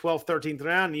you're in the 12th, 13th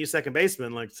round and you second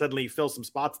baseman, like suddenly you fill some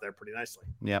spots there pretty nicely.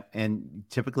 Yeah. And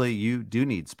typically you do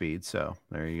need speed. So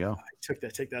there you go. Take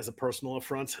that as a personal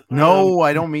affront. No,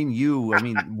 I don't mean you. I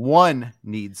mean, one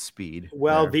needs speed.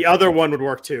 Well, the other one would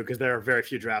work too, because there are very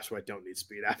few drafts where I don't need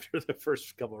speed after the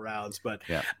first couple of rounds. But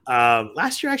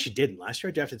last year I actually didn't. Last year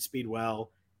I drafted speed well.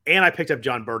 And I picked up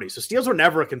John Birdie. So steals were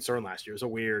never a concern last year. It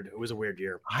was a weird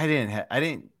year. I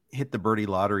didn't hit the birdie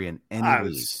lottery in any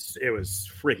league. It was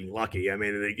freaking lucky. I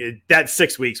mean, that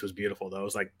 6 weeks was beautiful though. It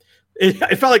was like,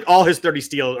 it felt like all his 30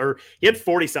 steals, or he had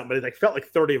 40 something, but it felt like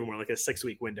 30 of them were like a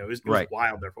 6-week window. It was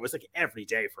wild there. It was like every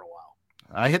day for a while.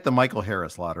 I hit the Michael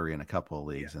Harris lottery in a couple of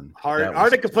leagues, and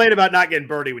hard to complain about not getting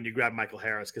Birdie when you grab Michael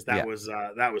Harris, because that was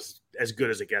as good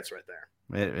as it gets right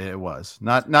there. It was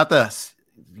not the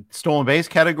stolen base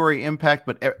category impact,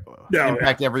 but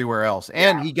impact everywhere else.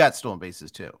 And he got stolen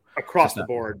bases too. Across the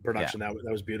board production. That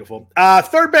was beautiful.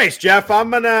 Third base, Jeff. I'm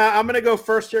gonna go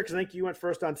first here because I think you went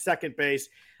first on second base.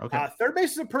 Okay. Third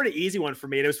base is a pretty easy one for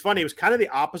me. And it was funny. It was kind of the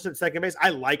opposite second base. I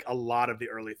like a lot of the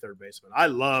early third basemen. I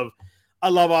love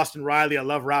Austin Riley. I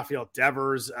love Rafael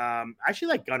Devers. I actually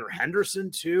like Gunnar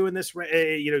Henderson too in this,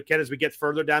 Ken, as we get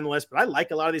further down the list, but I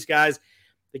like a lot of these guys.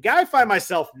 The guy I find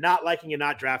myself not liking and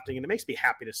not drafting, and it makes me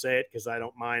happy to say it because I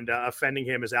don't mind offending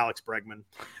him, is Alex Bregman.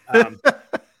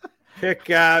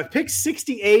 Pick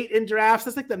 68 in drafts.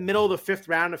 That's like the middle of the 5th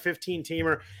round, a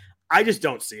 15-teamer. I just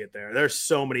don't see it there. There's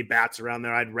so many bats around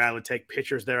there. I'd rather take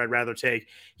pitchers there.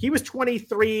 He was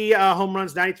 23 home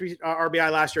runs, 93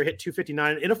 RBI last year, hit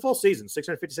 259 in a full season,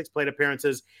 656 plate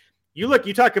appearances.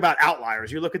 You talk about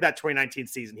outliers. You look at that 2019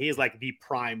 season. He is like the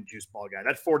prime juice ball guy.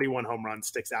 That 41 home run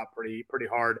sticks out pretty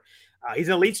hard. He's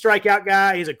an elite strikeout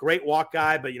guy. He's a great walk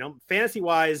guy, but fantasy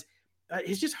wise,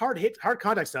 he's just hard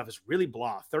contact stuff is really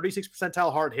blah. 36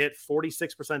 percentile hard hit,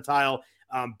 46 percentile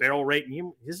barrel rate.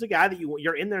 And this is a guy that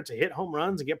you're in there to hit home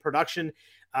runs and get production.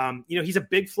 He's a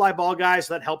big fly ball guy,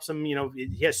 so that helps him.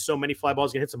 He has so many fly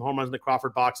balls. He can hit some home runs in the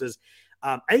Crawford boxes.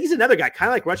 I think he's another guy, kind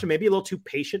of like Rutschman, maybe a little too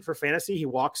patient for fantasy. He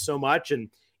walks so much and,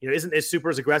 isn't as super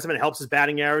as aggressive, and it helps his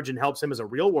batting average and helps him as a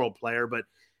real world player. But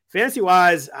fantasy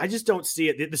wise, I just don't see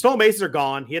it. The stolen bases are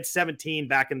gone. He had 17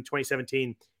 back in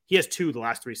 2017. He has 2 the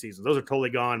last 3 seasons. Those are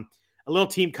totally gone. A little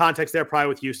team context there, probably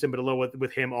with Houston, but a little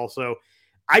with him also.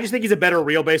 I just think he's a better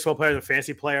real baseball player than a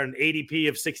fantasy player. An ADP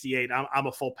of 68. I'm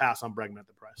a full pass on Bregman at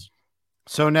the price.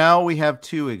 So now we have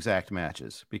 2 exact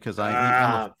matches because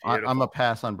I'm a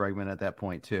pass on Bregman at that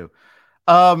point too.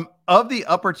 Of the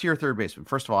upper tier third baseman,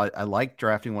 first of all, I like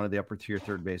drafting one of the upper tier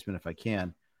third basemen if I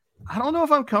can. I don't know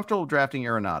if I'm comfortable drafting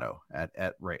Arenado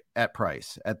at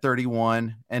price at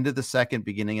 31, end of the second,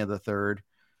 beginning of the third,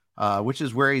 which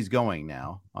is where he's going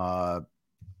now.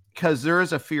 Because there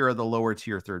is a fear of the lower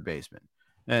tier third baseman,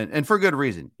 and for good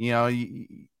reason.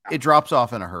 It drops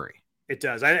off in a hurry. It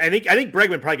does. I think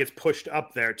Bregman probably gets pushed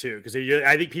up there too, because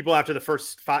I think people after the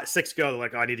first 6 go, they're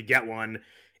like, oh, I need to get one.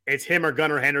 It's him or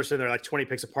Gunnar Henderson. They're like 20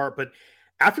 picks apart. But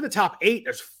after the top 8,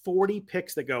 there's 40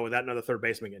 picks that go without another third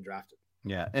baseman getting drafted.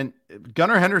 Yeah, and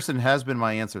Gunnar Henderson has been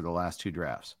my answer the last 2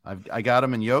 drafts. I got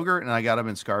him in Yogurt and I got him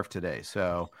in Scarf today.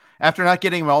 So after not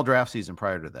getting him all draft season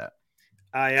prior to that.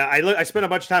 I spent a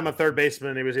bunch of time on third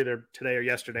baseman. It was either today or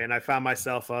yesterday, and I found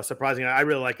myself surprisingly. I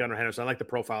really like Gunnar Henderson. I like the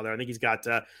profile there. I think he's got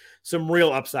some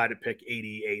real upside at pick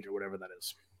 88 or whatever that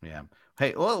is. Yeah.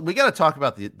 Hey, well, we got to talk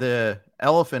about the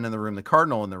elephant in the room, the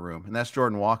cardinal in the room, and that's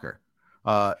Jordan Walker.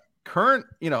 Current,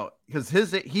 because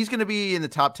he's going to be in the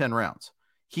top 10 rounds.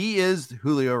 He is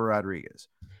Julio Rodriguez.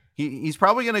 He's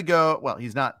probably going to go. Well,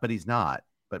 he's not, but he's not.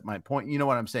 But my point, you know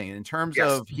what I'm saying, in terms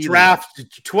of draft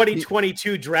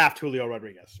 2022 draft Julio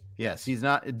Rodriguez. Yes, he's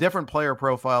not a different player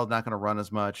profile, not going to run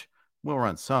as much. We'll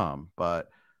run some, but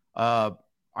are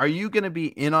you going to be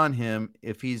in on him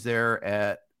if he's there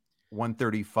at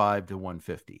 135 to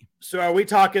 150? So are we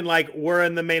talking like we're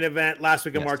in the main event last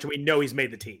week of March and we know he's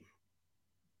made the team?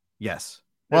 Yes.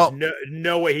 There's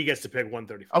no way he gets to pick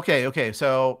 135. Okay.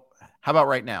 So how about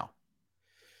right now?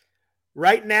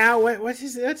 Right now, what's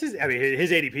his? I mean,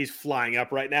 his ADP is flying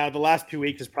up right now. The last 2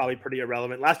 weeks is probably pretty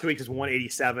irrelevant. Last 2 weeks is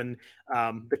 187.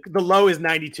 The low is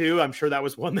 92. I'm sure that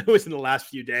was one that was in the last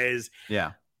few days.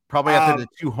 Yeah, probably after the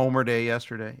 2-homer day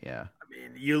yesterday. Yeah, I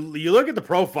mean, you look at the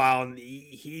profile, and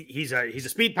he's a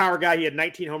speed power guy. He had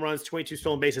 19 home runs, 22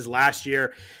 stolen bases last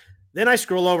year. Then I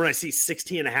scroll over and I see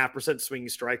 16.5% swinging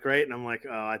strike rate, and I'm like,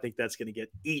 oh, I think that's going to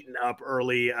get eaten up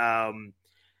early.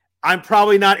 I'm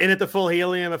probably not in at the full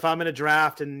helium if I'm in a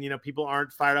draft and, people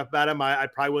aren't fired up about him. I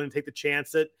probably wouldn't take the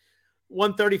chance at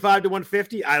 135 to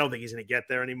 150. I don't think he's going to get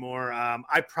there anymore.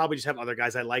 I probably just have other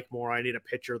guys I like more. I need a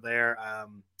pitcher there.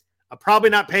 I'm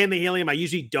probably not paying the helium. I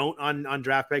usually don't on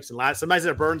draft picks. And sometimes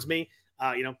it burns me.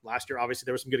 Last year, obviously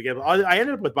there was some good games. I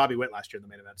ended up with Bobby Witt last year in the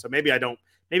main event. So maybe I don't.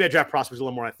 Maybe I draft prospects a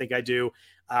little more than I think I do.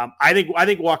 I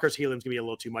think Walker's helium is going to be a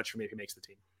little too much for me if he makes the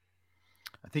team.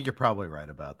 I think you're probably right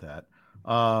about that.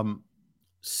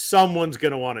 Someone's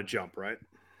going to want to jump, right?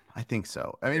 I think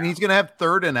so. I mean, he's going to have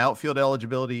third and outfield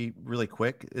eligibility really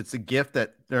quick. It's a gift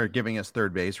that they're giving us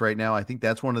third base right now. I think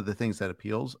that's one of the things that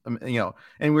appeals,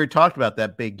 and we talked about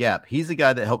that big gap. He's the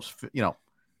guy that helps,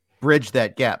 bridge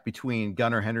that gap between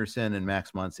Gunnar Henderson and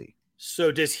Max Muncy.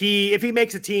 So does he, if he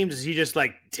makes a team, does he just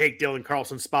like take Dylan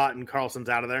Carlson's spot and Carlson's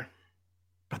out of there?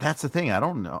 But that's the thing. I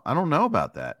don't know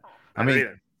about that. I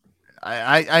mean,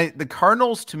 the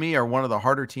Cardinals to me are one of the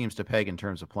harder teams to peg in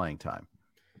terms of playing time.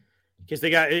 Because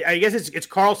they got, I guess it's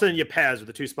Carlson and Yepez are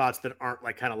the 2 spots that aren't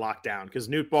like kind of locked down. Because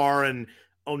Nootbaar and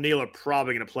O'Neill are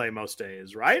probably going to play most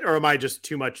days, right? Or am I just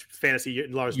too much fantasy?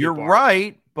 You're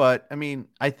right, but I mean,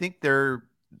 I think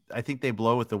they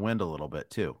blow with the wind a little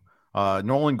bit too.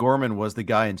 Nolan Gorman was the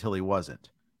guy until he wasn't.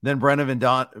 Then Brendan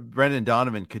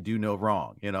Donovan could do no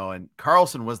wrong, and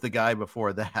Carlson was the guy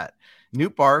before that.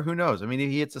 Nootbaar, who knows? I mean, if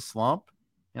he hits a slump,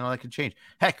 that could change.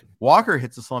 Heck, Walker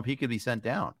hits a slump, he could be sent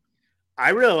down. I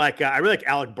really like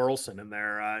Alec Burleson in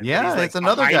there. It's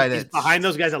another guy that's behind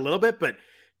those guys a little bit, but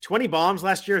 20 bombs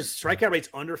last year. His strikeout rate's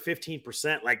under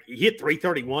 15%. Like he hit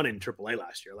 331 in AAA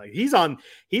last year. Like he's on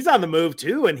the move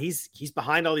too, and he's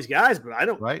behind all these guys. But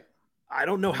I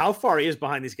don't know how far he is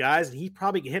behind these guys, and he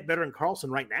probably can hit better than Carlson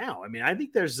right now. I mean, I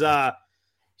think there's a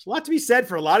lot to be said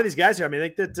for a lot of these guys here. I mean, I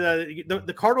think that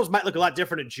the Cardinals might look a lot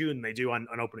different in June than they do on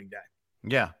opening day.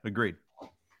 Yeah, agreed.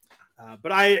 But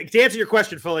to answer your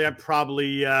question fully, I'm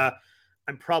probably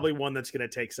one that's going to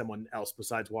take someone else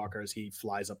besides Walker as he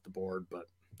flies up the board. But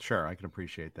sure, I can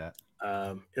appreciate that.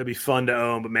 It'll be fun to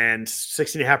own. But man,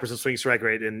 16.5% swing strike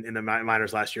rate in the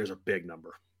minors last year is a big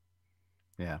number.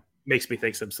 Yeah, makes me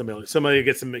think somebody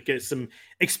get some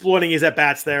exploiting his at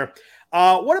bats there.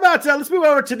 What about let's move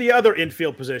over to the other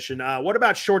infield position. What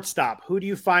about shortstop? Who do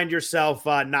you find yourself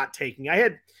not taking? I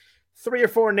had 3 or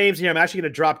 4 names here. I'm actually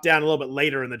going to drop down a little bit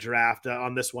later in the draft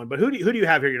on this one. But who do you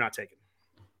have here you're not taking?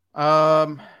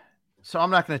 So I'm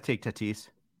not going to take Tatis,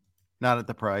 not at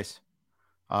the price.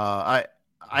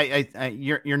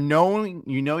 You're knowing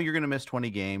you're going to miss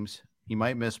 20 games. He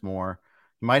might miss more.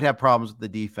 Might have problems with the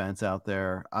defense out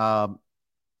there. I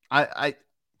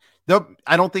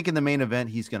don't think in the main event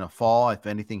he's going to fall. If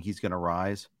anything, he's going to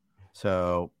rise.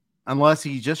 So unless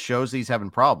he just shows he's having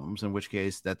problems, in which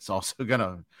case that's also going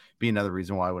to be another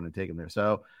reason why I wouldn't take him there.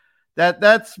 So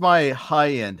that's my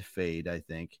high end fade, I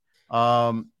think.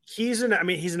 He's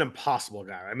an impossible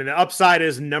guy. I mean, the upside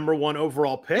is number 1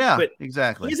 overall pick, but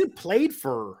exactly. He hasn't played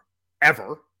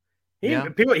forever. He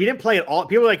didn't play at all.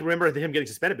 People remember him getting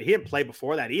suspended, but he didn't play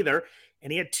before that either.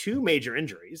 And he had 2 major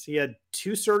injuries. He had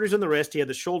 2 surgeries on the wrist. He had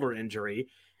the shoulder injury,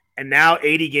 and now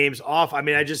 80 games off. I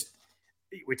mean,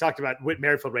 we talked about Whit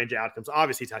Merrifield range of outcomes.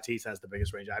 Obviously, Tatis has the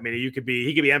biggest range. I mean, he could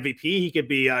be MVP. He could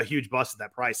be a huge bust at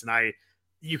that price. And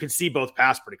you can see both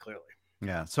paths pretty clearly.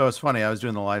 Yeah. So it's funny. I was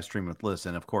doing the live stream with Liz,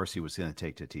 and of course he was going to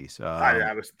take Tatis.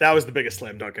 That was the biggest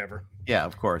slam dunk ever. Yeah,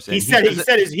 of course. And he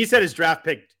said his draft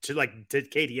pick to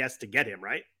KTS to get him,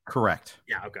 right? Correct.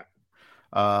 Yeah. Okay.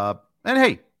 And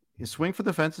hey, you swing for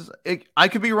the fences. I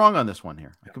could be wrong on this one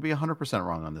here. I could be 100%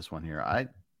 wrong on this one here.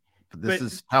 This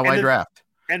is how I draft.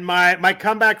 And my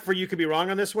comeback for you could be wrong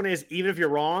on this one is, even if you're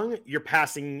wrong, you're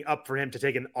passing up for him to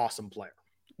take an awesome player.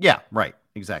 Yeah, right.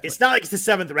 Exactly. It's not like it's the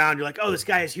 7th round. You're like, oh, this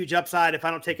guy has huge upside. If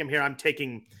I don't take him here, I'm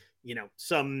taking,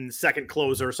 some second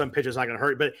closer, some pitcher's not going to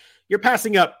hurt. But you're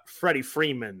passing up Freddie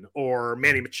Freeman or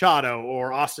Manny Machado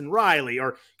or Austin Riley,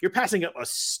 or you're passing up a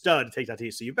stud to take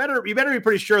Tatis. So you better be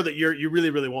pretty sure that you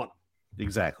really, really want him.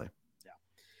 Exactly.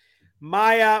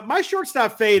 My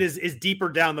shortstop fade is deeper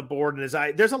down the board,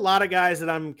 and there's a lot of guys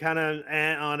that I'm kind of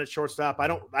on at shortstop. I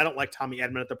don't like Tommy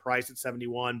Edman at the price at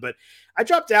 71, but I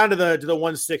dropped down to the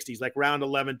 160s, like round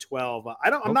 11, 12.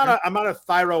 I'm not a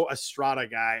Thairo Estrada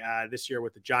guy this year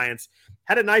with the Giants.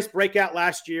 Had a nice breakout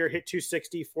last year, hit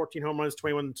 260, 14 home runs,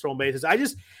 21 stolen bases.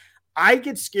 I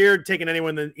get scared taking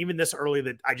anyone even this early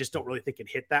that I just don't really think can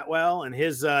hit that well. And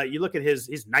you look at his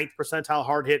 9th percentile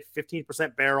hard hit,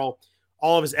 15% barrel.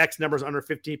 All of his X numbers under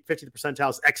 50th percentile,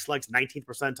 his X slugs 19th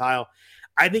percentile.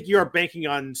 I think you are banking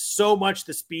on so much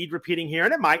the speed repeating here,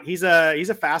 and it might. He's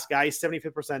a fast guy. He's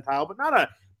 75th percentile, but not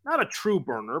a true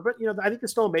burner. But I think the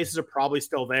stolen bases are probably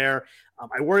still there.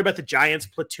 I worry about the Giants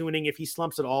platooning if he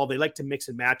slumps at all. They like to mix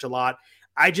and match a lot.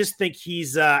 I just think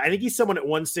he's someone at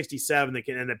 167 that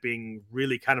can end up being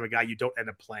really kind of a guy you don't end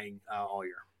up playing all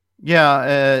year.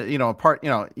 Yeah,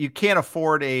 you can't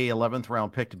afford a 11th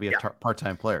round pick to be a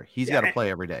part-time player. He's got to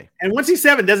play every day. And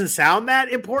 167 doesn't sound that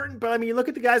important, but I mean, you look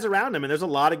at the guys around him, and there's a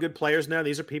lot of good players now.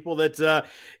 These are people that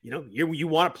you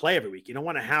want to play every week. You don't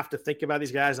want to have to think about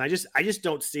these guys. And I just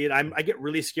don't see it. I get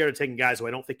really scared of taking guys who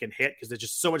I don't think can hit, because there's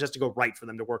just so much has to go right for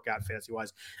them to work out fantasy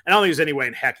wise. And I don't think there's any way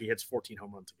in heck he hits 14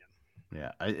 home runs again.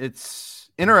 Yeah, it's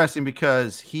interesting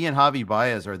because he and Javi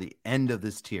Baez are the end of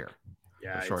this tier.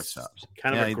 Yeah, shortstops.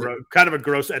 Kind of a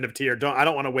gross end of tier. I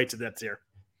don't want to wait to that tier.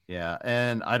 Yeah,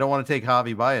 and I don't want to take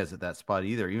Javi Baez at that spot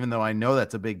either, even though I know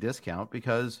that's a big discount,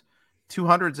 because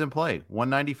 200's in play,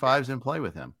 195's in play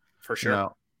with him for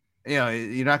sure.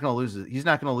 You're not going to lose. He's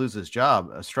not going to lose his job.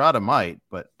 Estrada might,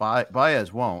 but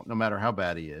Baez won't, no matter how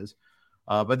bad he is.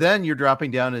 But then you're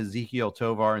dropping down to Ezekiel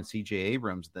Tovar and C.J.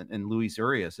 Abrams, and Luis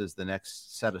Urias is the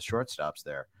next set of shortstops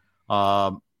there.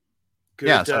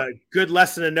 Good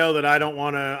lesson to know that I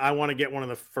want to get one of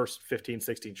the first 15,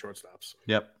 16 shortstops.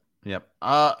 Yep.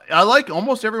 I like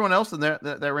almost everyone else in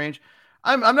that range.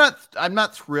 I'm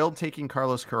not thrilled taking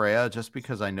Carlos Correa, just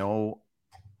because I know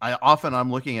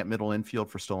I'm looking at middle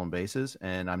infield for stolen bases,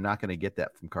 and I'm not going to get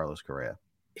that from Carlos Correa.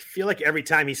 I feel like every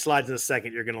time he slides in the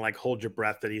second, you're going to hold your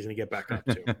breath that he's going to get back up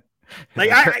to.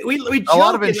 We joke, a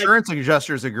lot of insurance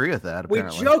adjusters agree with that.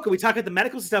 Apparently. We joke and we talk about the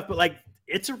medical stuff, but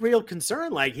it's a real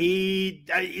concern.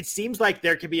 It seems like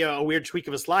there could be a weird tweak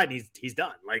of a slide, and he's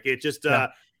done.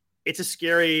 It's a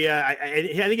scary. I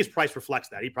think his price reflects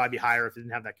that. He'd probably be higher if he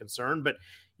didn't have that concern. But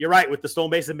you're right, with the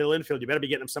stolen base in the middle infield, you better be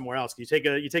getting him somewhere else. You take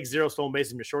 0 stolen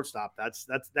bases in your shortstop.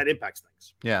 That impacts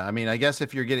things. Yeah, I mean, I guess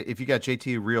if you got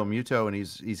JT Real Muto and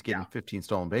he's getting 15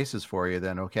 stolen bases for you,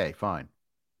 then okay, fine,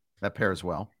 that pairs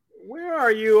well. Where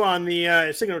are you on the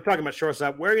we're talking about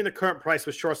shortstop? Where are you in the current price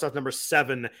with shortstop number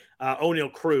 7, O'Neal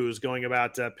Cruz, going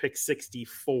about pick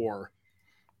 64?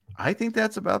 I think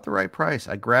that's about the right price.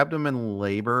 I grabbed him in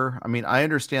labor. I mean, I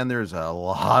understand there's a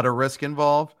lot of risk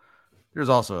involved. There's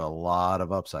also a lot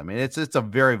of upside. I mean, it's a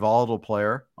very volatile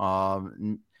player.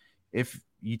 If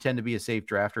you tend to be a safe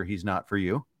drafter, he's not for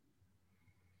you.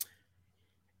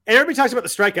 And everybody talks about the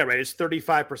strikeout rate. It's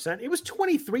 35%. It was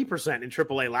 23% in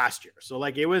AAA last year. So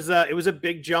it was a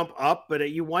big jump up, but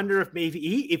you wonder if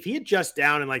maybe if he adjusts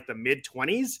down in the mid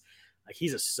 20s,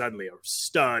 he's suddenly a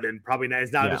stud, and probably not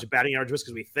as much a batting average risk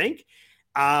as we think.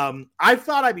 I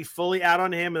thought I'd be fully out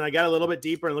on him, and I got a little bit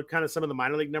deeper and looked kind of some of the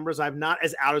minor league numbers. I'm not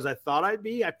as out as I thought I'd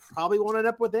be. I probably won't end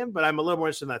up with him, but I'm a little more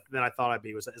interested than I thought I'd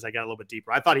be as I got a little bit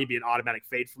deeper. I thought he'd be an automatic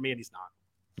fade for me, and he's not.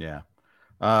 Yeah.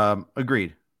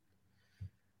 Agreed.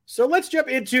 So let's jump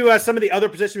into some of the other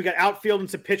positions. We got outfield and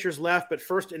some pitchers left, but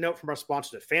first a note from our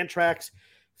sponsors at Fantrax.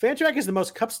 Fantrax is the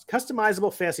most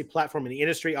customizable fantasy platform in the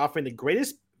industry, offering the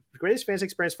greatest fantasy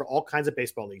experience for all kinds of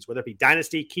baseball leagues, whether it be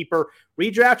dynasty, keeper,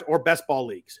 redraft, or best ball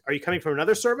leagues. Are you coming from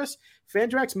another service?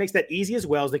 Fantrax makes that easy as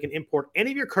well, as they can import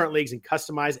any of your current leagues and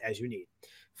customize as you need.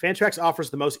 Fantrax offers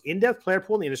the most in-depth player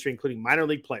pool in the industry, including minor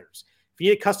league players. If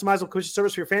you need a customizable coaching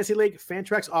service for your fantasy league,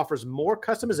 Fantrax offers more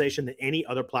customization than any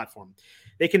other platform.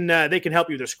 They can help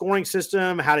you with their scoring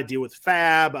system, how to deal with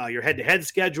FAB, your head-to-head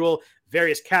schedule,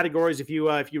 various categories. If you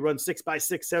run 6x6,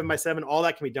 7x7, all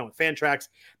that can be done with Fantrax.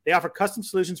 They offer custom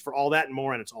solutions for all that and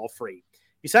more, and it's all free.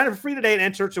 You sign up for free today and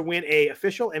enter to win a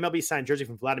official MLB signed jersey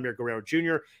from Vladimir Guerrero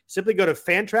Jr. Simply go to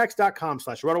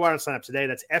fantrax.com/RotoWire and sign up today.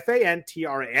 That's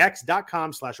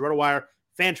fantrax.com/RotoWire.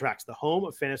 Fantrax, the home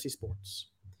of fantasy sports.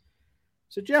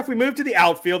 So, Jeff, we move to the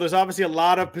outfield. There's obviously a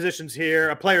lot of positions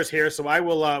here, players here. So I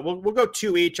will we'll go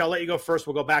two each. I'll let you go first.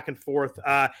 We'll go back and forth.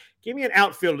 Give me an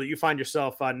outfielder that you find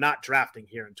yourself not drafting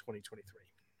here in 2023.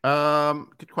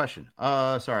 Good question.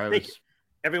 Sorry,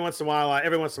 every once in a while I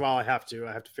have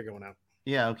to figure one out.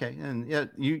 Yeah. Okay. And yeah,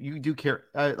 you do care.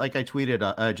 Like I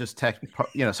tweeted, just text.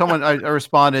 Someone I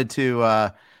responded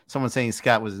to. Someone saying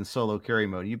Scott was in solo carry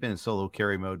mode. You've been in solo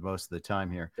carry mode most of the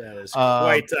time here. That is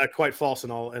quite false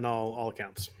in all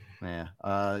accounts. Yeah.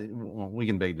 Well, we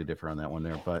can beg to differ on that one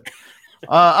there, but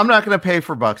I'm not going to pay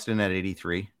for Buxton at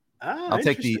 83. I'll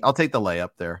take the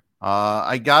layup there.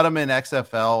 I got him in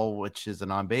XFL, which is a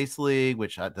non-base league,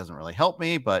 which doesn't really help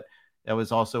me, but that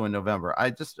was also in November.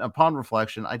 Upon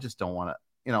reflection, I just don't want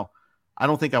to, I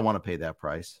don't think I want to pay that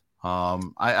price.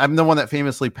 I'm the one that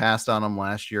famously passed on him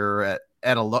last year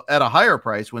at a higher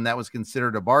price when that was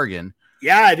considered a bargain.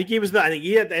 Yeah, I think he was. I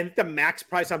think the max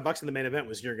price on Bucks in the main event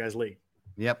was in your guys' league.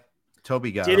 Yep,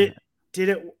 Toby got him.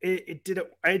 It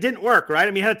didn't work, right? I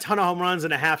mean, he had a ton of home runs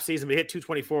in a half season, but he hit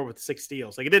 224 with 6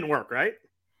 steals. Like, it didn't work, right?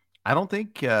 I don't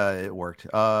think it worked.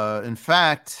 In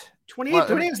fact,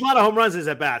 28 is a lot of home runs as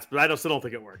at bats, but I still don't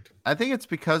think it worked. I think it's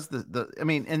because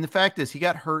and the fact is he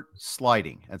got hurt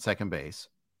sliding at second base.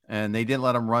 And they didn't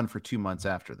let him run for 2 months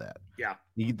after that. Yeah.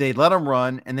 They let him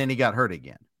run, and then he got hurt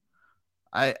again.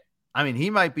 I mean, he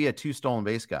might be a 2 stolen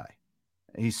base guy.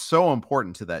 He's so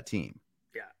important to that team.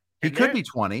 Yeah. He could be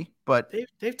 20, but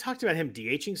they've talked about him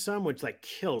DHing some, which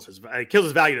kills his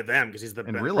value to them, because he's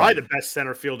probably the best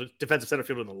defensive center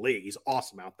fielder in the league. He's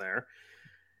awesome out there.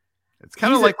 It's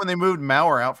kind of like when they moved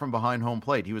Mauer out from behind home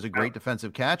plate. He was a great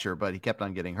defensive catcher, but he kept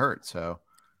on getting hurt. So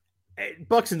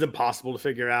Buxton's impossible to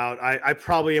figure out. I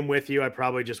probably am with you. I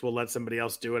probably just will let somebody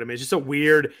else do it. I mean, it's just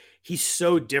he's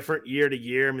so different year to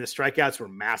year. I mean, the strikeouts were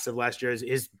massive last year.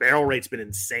 His barrel rate's been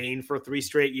insane for 3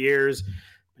 straight years.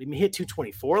 But he hit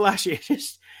 224 last year.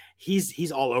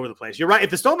 He's all over the place. You're right.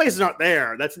 If the stolen bases aren't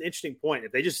there, that's an interesting point.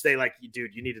 If they just say, like,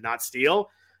 dude, you need to not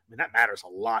steal, I mean, that matters a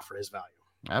lot for his value.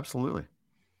 Absolutely.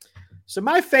 So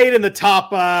my fade in the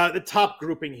top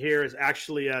grouping here is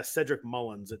actually Cedric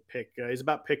Mullins at pick. He's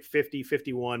about pick 50,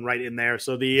 51, right in there.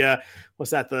 So the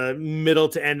middle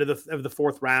to end of the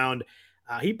 4th round.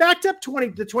 He backed up the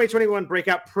 2021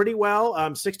 breakout pretty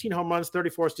well. 16 home runs,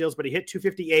 34 steals, but he hit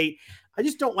 258. I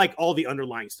just don't like all the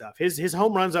underlying stuff. His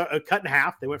home runs are cut in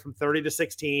half. They went from 30 to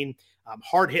 16.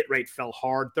 Hard hit rate fell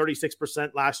hard,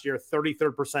 36% last year,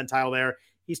 33rd percentile there.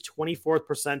 He's 24th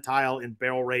percentile in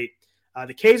barrel rate.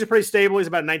 The Ks are pretty stable. He's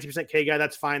about a 19% K guy.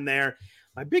 That's fine there.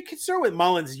 My big concern with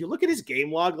Mullins is you look at his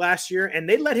game log last year, and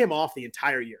they let him off the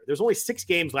entire year. There's only 6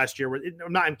 games last year where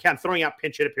I'm throwing out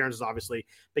pinch hit appearances, obviously.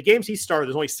 The games he started,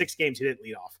 there's only 6 games he didn't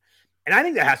lead off. And I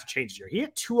think that has to change this year. He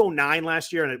hit 209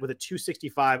 last year and with a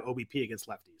 265 OBP against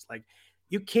lefties. Like,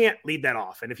 you can't lead that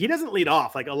off. And if he doesn't lead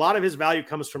off, like, a lot of his value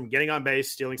comes from getting on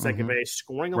base, stealing second base,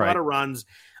 scoring a lot of runs.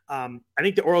 I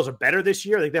think the Orioles are better this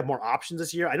year. I think they have more options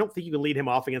this year. I don't think you can lead him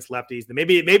off against lefties.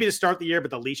 Maybe to start the year,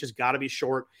 but the leash has got to be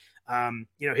short.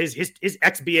 His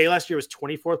XBA last year was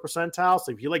 24th percentile.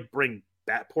 So if you bring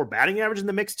poor batting average in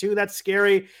the mix too, that's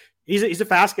scary. He's a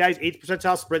fast guy. He's 8th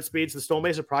percentile sprint speeds. The stolen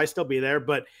base will probably still be there,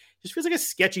 but just feels like a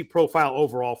sketchy profile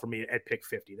overall for me at pick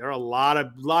 50. There are a lot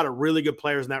of really good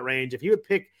players in that range. If he would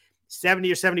pick 70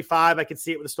 or 75, I could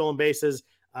see it with the stolen bases.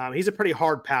 He's a pretty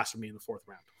hard pass for me in the 4th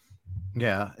round.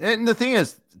 Yeah. And the thing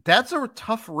is, that's a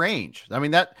tough range. I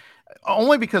mean, that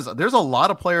only because there's a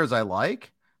lot of players I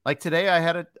like. Like today, I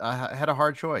had a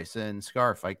hard choice in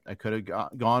Scarf. I could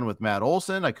have gone with Matt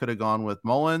Olson. I could have gone with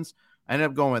Mullins. I ended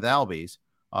up going with Albies.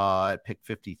 at pick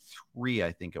 53,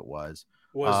 I think it was.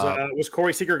 Was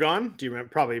Corey Seager gone? Do you remember?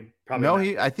 Probably. No,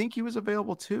 not. I think he was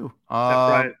available too.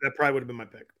 That probably would have been my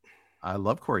pick. I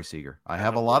love Corey Seager. I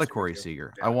have a lot of Corey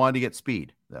Seager. Yeah. I wanted to get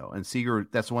speed though, and Seager.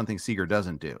 That's one thing Seager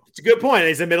doesn't do. It's a good point.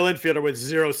 He's a middle infielder with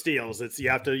 0 steals. You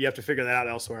have to figure that out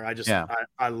elsewhere.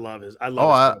 I love his.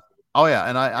 Oh yeah,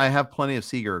 and I have plenty of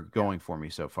Seager going for me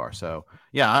so far. So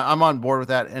yeah, I'm on board with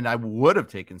that, and I would have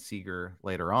taken Seager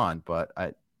later on, but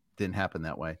it didn't happen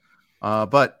that way.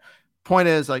 But point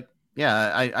is, like,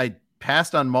 yeah, I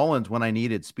passed on Mullins when I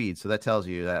needed speed, so that tells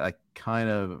you that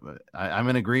I'm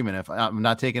in agreement. If I'm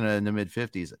not taking it in the mid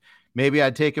 50s, maybe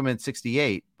I'd take him in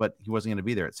 68, but he wasn't going to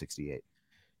be there at 68.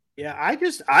 Yeah,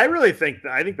 I really think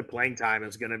the playing time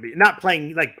is going to be not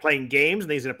playing games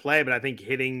and he's going to play, but I think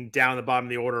hitting down the bottom of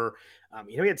the order.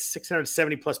 He had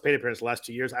 670 plus plate appearances the last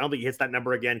 2 years. I don't think he hits that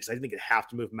number again because I think you have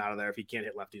to move him out of there if he can't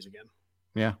hit lefties again.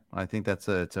 Yeah, I think it's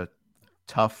a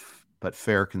tough but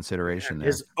fair consideration there.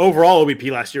 His overall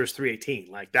OBP last year was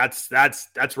 318. Like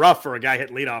that's rough for a guy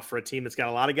hitting leadoff for a team that's got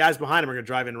a lot of guys behind him are going to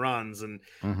drive in runs, and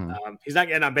he's not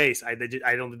getting on base. I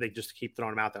don't think they just keep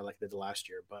throwing him out there like they did last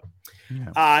year. But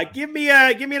give me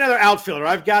another outfielder.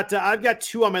 I've got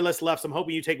 2 on my list left. So I'm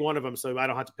hoping you take one of them so I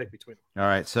don't have to pick between them. All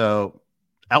right, so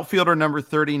outfielder number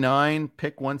 39,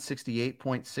 pick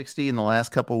 168.60 in the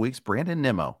last couple of weeks, Brandon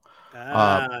Nimmo.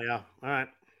 Yeah. All right.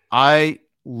 I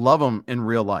love him in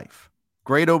real life.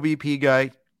 Great OBP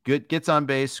guy, good, gets on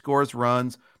base, scores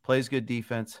runs, plays good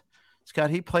defense.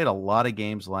 Scott, he played a lot of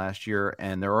games last year,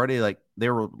 and they're already they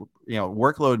were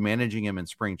workload managing him in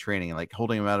spring training, like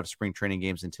holding him out of spring training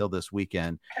games until this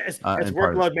weekend. Has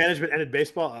workload management ended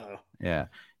baseball? Uh-oh. Yeah.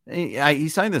 He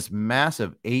signed this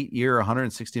massive 8-year,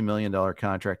 $160 million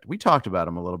contract. We talked about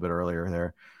him a little bit earlier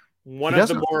there. One of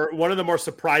the more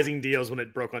surprising deals when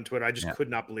it broke on Twitter. I just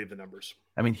could not believe the numbers.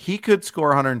 I mean, he could score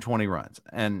 120 runs,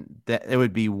 and it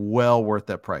would be well worth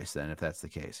that price then if that's the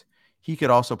case. He could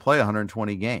also play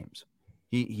 120 games.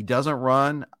 He doesn't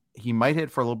run. He might hit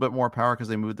for a little bit more power because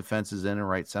they moved the fences in and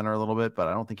right center a little bit, but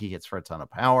I don't think he hits for a ton of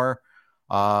power.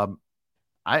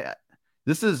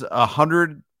 This is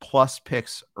 100 plus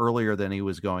picks earlier than he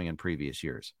was going in previous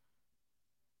years.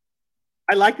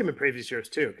 I liked him in previous years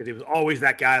too, because he was always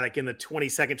that guy, like in the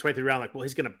 22nd, 23rd round, like, well,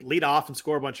 he's going to lead off and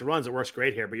score a bunch of runs. It works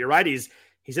great here. But you're right. He's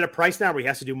at a price now where he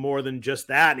has to do more than just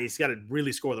that. And he's got to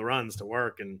really score the runs to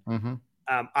work. And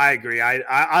I agree.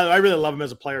 I really love him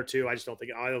as a player too. I don't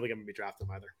think I'm going to be drafting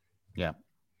him either. Yeah.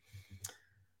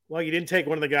 Well, you didn't take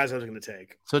one of the guys I was going to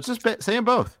take. So it's just saying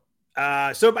both.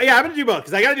 I'm going to do both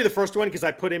because I got to do the first one because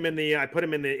I put him in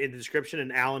the description,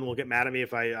 and Alan will get mad at me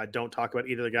if I don't talk about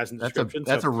either of the guys in the description.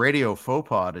 That's a radio faux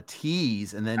pas to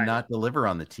tease and then not deliver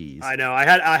on the tease. I know. I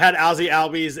had Ozzie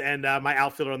Albies and my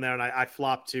outfielder in there, and I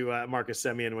flopped to Marcus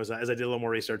Semien as I did a little more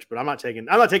research, but I'm not taking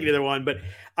either one. But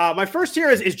my first here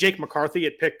is Jake McCarthy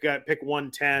at pick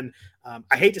 110.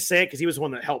 I hate to say it because he was the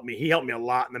one that helped me. He helped me a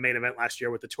lot in the main event last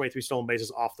year with the 23 stolen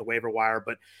bases off the waiver wire,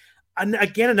 but. And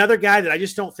again, another guy that I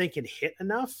just don't think can hit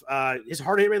enough. His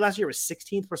hard hit rate last year was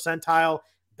 16th percentile.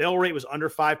 Barrel rate was under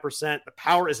 5%. The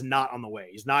power is not on the way.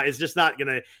 It's just not going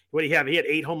to – what do you have? He had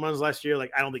 8 home runs last year.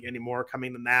 Like, I don't think any more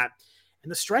coming than that.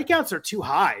 And the strikeouts are too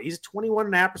high. He's a 21.5%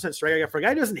 strikeout. For a guy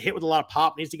who doesn't hit with a lot of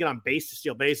pop, needs to get on base to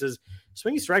steal bases.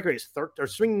 Swinging strike rate is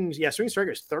swinging strike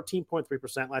rate is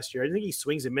 13.3% last year. I think he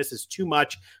swings and misses too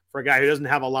much for a guy who doesn't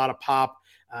have a lot of pop.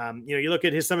 You look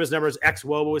at some of his numbers.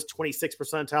 X-Wobo is 26th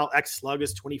percentile. X-Slug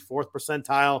is 24th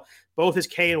percentile. Both his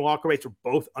K and walker rates are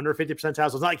both under 50 percentile.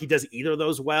 So it's not like he does either of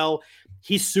those well.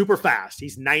 He's super fast.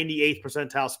 He's 98th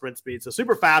percentile sprint speed. So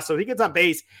super fast. So if he gets on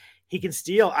base, he can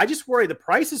steal. I just worry the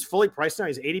price is fully priced now.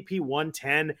 He's ADP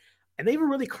 110. And they have a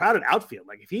really crowded outfield.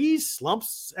 Like if he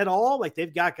slumps at all, like they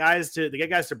got guys to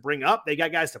bring up. They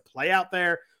got guys to play out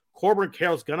there. Corbin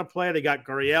Carroll's gonna play. They got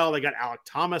Gurriel. They got Alec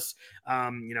Thomas.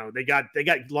 They got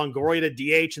Longoria to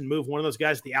DH and move one of those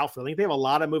guys to the outfield. I think they have a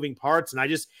lot of moving parts. And I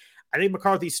think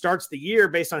McCarthy starts the year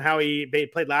based on how he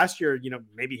played last year.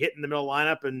 Maybe hitting the middle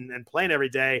lineup and playing every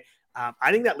day.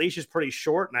 I think that leash is pretty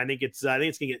short, and I think it's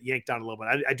gonna get yanked down a little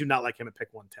bit. I do not like him at pick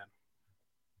 110.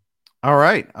 All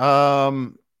right.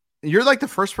 You're like the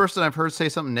first person I've heard say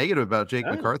something negative about Jake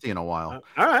McCarthy in a while.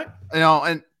 All right.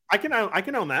 And I can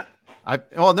own that.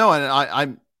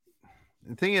 The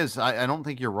thing is, I don't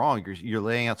think you're wrong. You're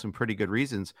laying out some pretty good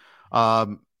reasons.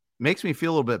 Makes me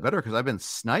feel a little bit better because I've been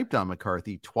sniped on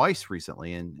McCarthy twice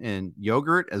recently in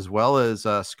Yogurt as well as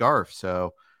Scarf.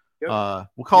 So we'll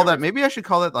call that. Maybe I should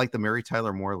call it like the Mary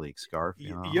Tyler Moore League Scarf.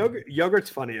 Yogurt's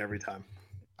funny every time.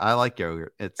 I like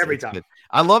Yogurt. It's every time. Good.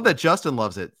 I love that Justin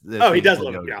loves it. He does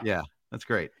love it. Yeah, that's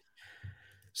great.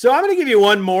 So I'm going to give you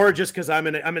one more just because I'm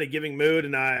in a giving mood,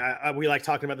 and we like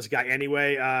talking about this guy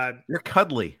anyway. You're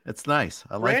cuddly. It's nice.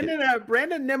 I like it.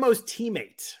 Brandon Nimmo's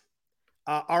teammate,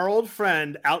 our old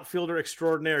friend, outfielder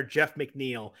extraordinaire Jeff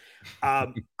McNeil.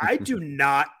 I do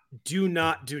not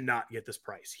get this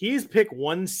price. He's pick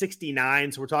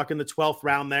 169, so we're talking the 12th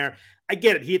round there. I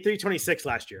get it. He had 326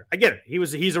 last year. I get it.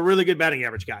 He's a really good batting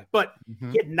average guy, but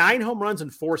he had 9 home runs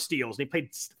and 4 steals, and he played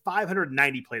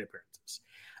 590 plate appearances.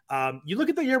 You look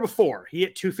at the year before, he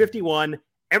hit 251.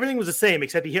 Everything was the same,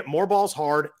 except he hit more balls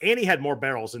hard and he had more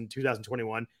barrels in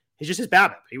 2021. It's just his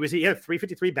BABIP. He had a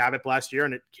 353 BABIP last year,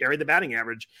 and it carried the batting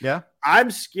average. Yeah.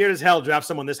 I'm scared as hell to draft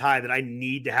someone this high that I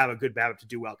need to have a good BABIP to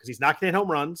do well because he's not going to hit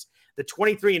home runs. The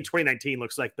 23 in 2019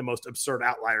 looks like the most absurd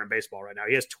outlier in baseball right now.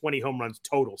 He has 20 home runs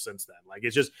total since then. Like,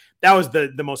 it's just, that was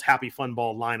the most happy fun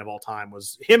ball line of all time,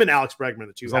 was him and Alex Bregman,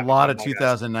 the two. There's a lot of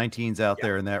 2019s out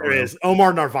there in that room. There is.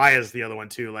 Omar Narvaez, the other one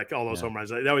too. Like, all those home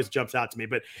runs, it always jumps out to me.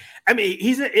 But I mean,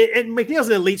 and McNeil's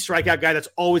an elite strikeout guy that's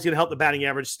always going to help the batting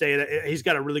average stay. He's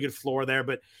got a really good floor there,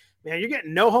 but man, you're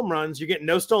getting no home runs. You're getting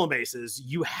no stolen bases.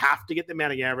 You have to get the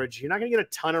batting average. You're not going to get a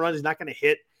ton of runs. He's not going to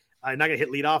hit. Not going to hit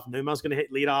leadoff. Nimmo's going to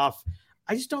hit leadoff.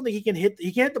 I just don't think he can hit.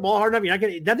 He can't hit the ball hard enough. You're not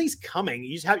going to. Nothing's coming.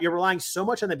 You're relying so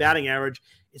much on the batting average.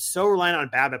 It's so reliant on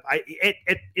BABIP.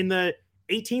 In the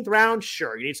 18th round,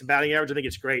 sure, you need some batting average. I think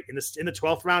it's great. In the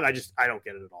 12th round, I don't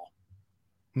get it at all.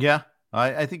 Yeah,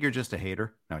 I think you're just a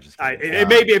hater. No, just kidding. It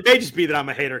may just be that I'm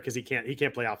a hater because he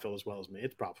can't play outfield as well as me.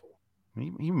 It's probable.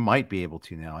 He might be able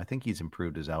to now. I think he's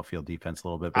improved his outfield defense a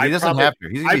little bit, but he doesn't have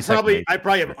to. I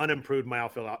probably have unimproved my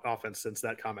outfield offense since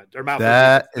that comment. Or my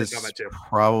that is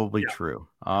probably true.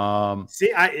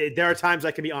 See, there are times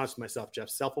I can be honest with myself, Jeff.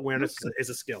 Self-awareness is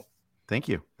a skill. Thank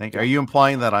you. Are you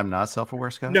implying that I'm not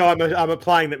self-aware, Scott? No, I'm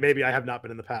implying that maybe I have not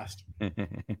been in the past.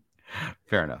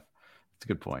 Fair enough. That's a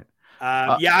good point.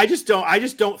 I just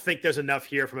don't think there's enough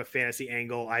here from a fantasy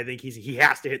angle. I think he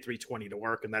has to hit 320 to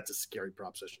work, and that's a scary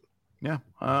proposition. Yeah,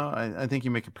 I think you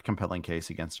make a compelling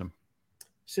case against him.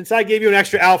 Since I gave you an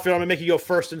extra outfield, I'm going to make you go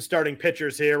first in starting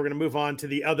pitchers here. We're going to move on to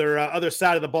the other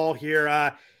side of the ball here.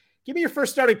 Give me your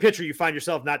first starting pitcher you find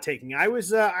yourself not taking.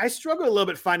 I struggled a little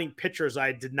bit finding pitchers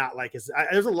I did not like.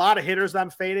 There's a lot of hitters that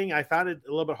I'm fading. I found it a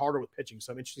little bit harder with pitching,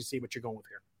 so I'm interested to see what you're going with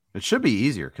here. It should be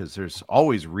easier because there's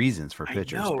always reasons for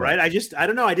pitchers. I know, right? I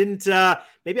don't know. I didn't.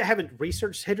 Maybe I haven't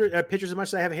researched pitchers as much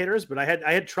as I have hitters, but I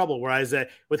had trouble. Whereas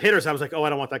with hitters, I was like, oh, I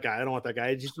don't want that guy. I don't want that guy.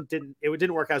 It just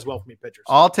didn't work as well for me. Pitchers.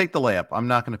 I'll take the layup. I'm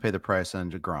not going to pay the price on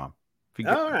DeGrom.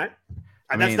 All right.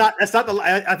 That's not the.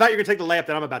 I thought you were going to take the layup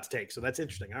that I'm about to take. So that's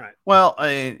interesting. All right. Well,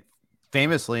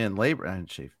 famously in labor, I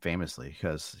shouldn't say famously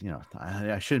because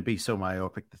I shouldn't be so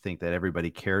myopic to think that everybody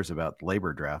cares about the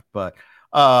labor draft, but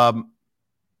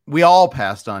we all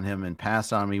passed on him and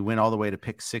passed on me. Went all the way to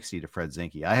pick 60 to Fred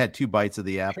Zinke. I had 2 bites of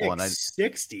the apple, and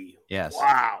 60. Yes.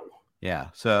 Wow. Yeah.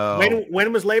 So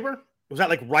when was labor? Was that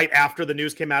like right after the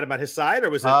news came out about his side, or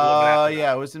was it?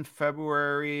 Yeah, it was in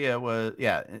February. It was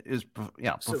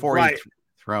before he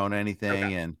thrown anything,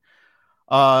 okay. And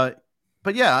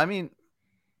but yeah, I mean,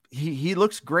 he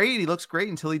looks great. He looks great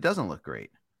until he doesn't look great.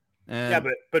 And,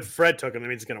 yeah, but Fred took him. That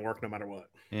means it's going to work no matter what.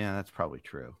 Yeah, that's probably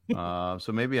true.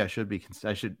 So maybe I should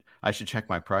check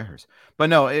my priors. But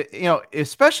no,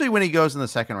 especially when he goes in the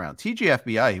second round.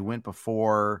 TGFBI, he went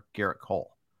before Garrett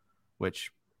Cole,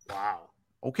 which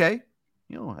okay,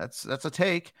 that's a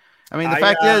take. I mean, the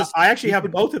fact is, I actually have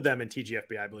both of them in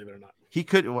TGFBI. Believe it or not, he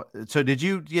could. So did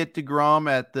you get DeGrom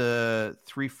at the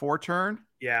 3-4 turn?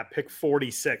 Yeah, pick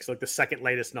 46, like the second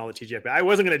latest in all the TGFBI. I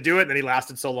wasn't going to do it, and then he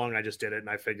lasted so long, I just did it, and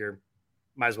I figured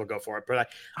might as well go for it. But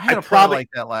I had a probably like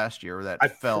that last year where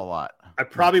that fell a lot. I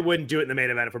probably wouldn't do it in the main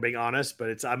event if we're being honest,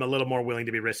 but I'm a little more willing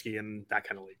to be risky in that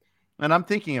kind of league. And I'm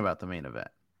thinking about the main event.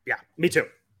 Yeah, me too.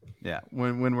 Yeah,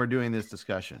 when we're doing this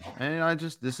discussion, and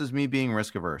this is me being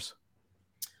risk averse.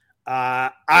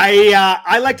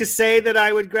 I like to say that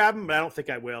I would grab him, but I don't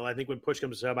think I will. I think when push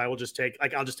comes to shove, I'll just take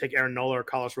Aaron Nola or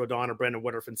Carlos Rodon or Brandon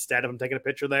Woodruff instead if I'm taking a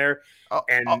pitcher there.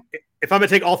 If I'm going to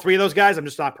take all 3 of those guys, I'm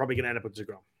just not probably going to end up with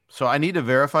DeGrom. So I need to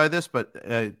verify this, but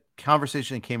a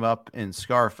conversation came up in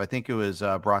Scarf. I think it was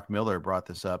Brock Miller brought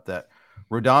this up that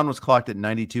Rodon was clocked at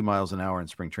 92 miles an hour in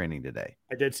spring training today.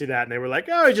 I did see that, and they were like,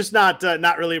 "Oh, he's just not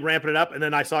really ramping it up." And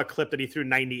then I saw a clip that he threw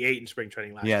 98 in spring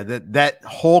training last year. Yeah, that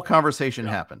whole conveation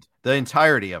happened. The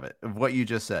entirety of it, of what you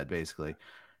just said, basically.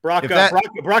 Brock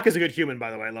is a good human,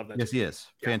 by the way. I love that. Yes, he is.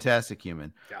 Yeah. Fantastic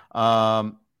human.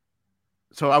 Yeah.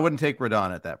 So I wouldn't take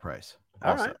Rodon at that price.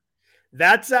 All right.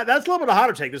 That's a little bit of a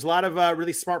hotter take. There's a lot of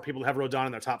really smart people who have Rodon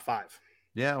in their top 5.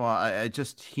 Yeah, well,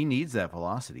 he needs that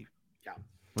velocity. Yeah.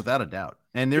 Without a doubt.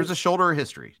 And there's a shoulder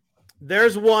history.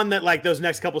 There's one that like those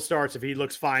next couple starts, if he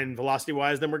looks fine velocity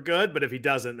wise, then we're good. But if he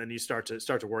doesn't, then you start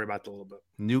to worry about it a little bit.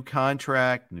 New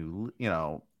contract,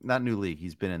 not new league.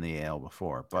 He's been in the AL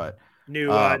before, but new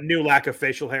lack of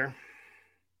facial hair.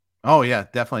 Oh yeah,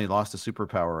 definitely lost a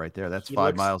superpower right there. That's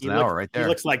 5 miles an hour right there. He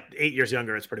looks like 8 years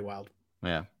younger. It's pretty wild.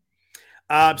 Yeah.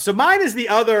 So mine is the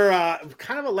other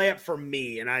kind of a layup for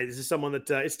me, and this is someone that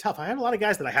it's tough. I have a lot of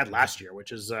guys that I had last year,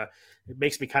 which is it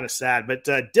makes me kind of sad. But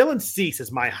Dylan Cease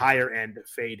is my higher end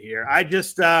fade here. I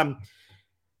just got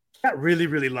really,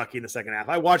 really lucky in the second half.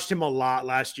 I watched him a lot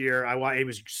last year. He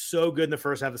was so good in the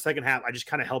first half. The second half, I just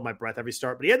kind of held my breath every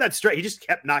start. But he had that straight. He just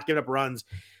kept not giving up runs.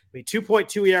 I mean,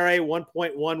 2.2 ERA,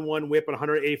 1.11 WHIP on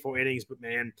 184 innings. But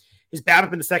man, his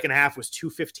BABIP in the second half was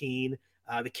 215.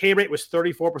 The K rate was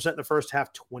 34% in the first half,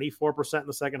 24% in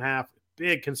the second half.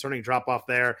 Big concerning drop off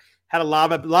there. Had a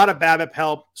lot of BABIP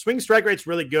help. Swing strike rate's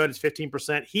really good. It's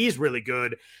 15%. He's really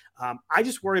good. I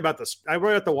just worry about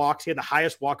the walks. He had the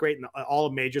highest walk rate in all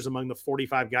of majors among the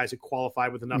 45 guys who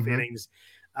qualified with enough innings.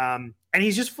 And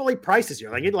he's just fully priced this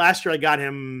year. Like last year, I got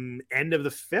him end of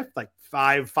the fifth, like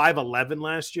 5'11"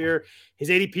 last year. His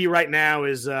ADP right now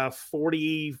is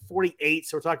 40, 48.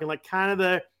 So we're talking like kind of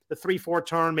the 3-4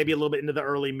 turn, maybe a little bit into the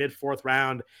early mid fourth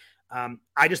round.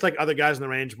 I just like other guys in the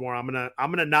range more. I'm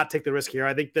gonna not take the risk here.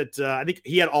 I think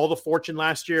he had all the fortune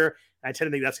last year. I tend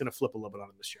to think that's gonna flip a little bit on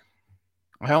him this year.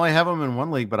 I only have him in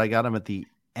one league, but I got him at the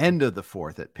end of the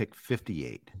fourth at pick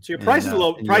 58. So your price is a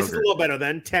little better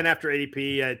then 10 after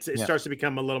ADP. It starts to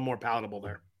become a little more palatable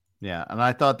there. Yeah, and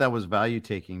I thought that was value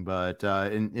taking, but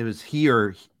and it was he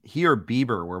or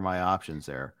Bieber were my options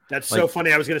there. That's so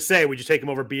funny. I was going to say, would you take him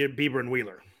over Bieber and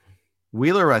Wheeler?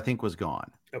 Wheeler, I think, was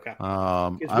gone. Okay.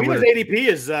 Wheeler's ADP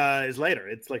is later.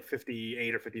 It's like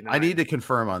 58 or 59. I need to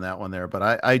confirm on that one there,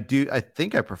 but I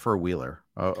think I prefer Wheeler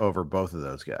over both of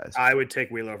those guys. I would take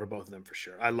Wheeler over both of them for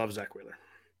sure. I love Zach Wheeler.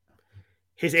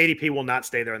 His ADP will not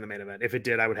stay there in the main event. If it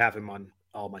did, I would have him on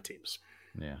all my teams.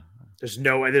 Yeah. There's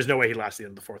no way he lasts the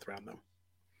end of the fourth round, though.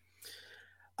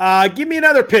 Give me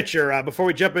another pitcher before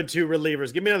we jump into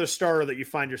relievers. Give me another starter that you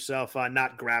find yourself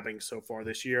not grabbing so far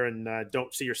this year and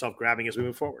don't see yourself grabbing as we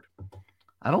move forward.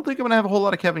 I don't think I'm going to have a whole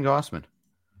lot of Kevin Gausman.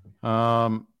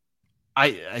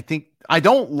 I think I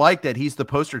don't like that he's the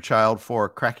poster child for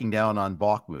cracking down on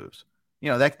balk moves.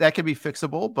 That could be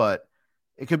fixable, but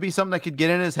it could be something that could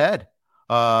get in his head.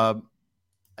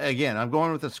 Again, I'm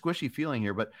going with a squishy feeling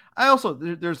here, but I also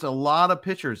there's a lot of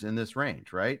pitchers in this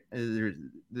range, right?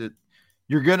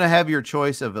 You're going to have your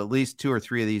choice of at least 2 or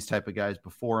 3 of these type of guys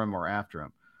before him or after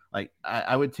him. Like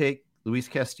I would take Luis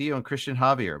Castillo and Christian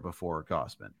Javier before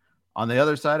Gausman. On the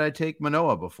other side, I'd take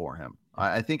Manoah before him.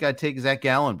 I think I'd take Zach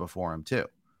Gallen before him too,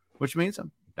 which means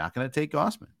I'm not going to take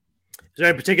Gausman. Is there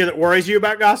any particular that worries you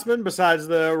about Gausman besides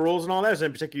the rules and all that? Is there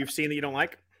any particular you've seen that you don't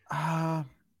like?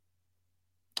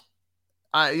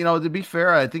 To be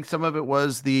fair, I think some of it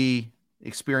was the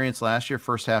experience last year,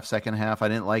 first half, second half. I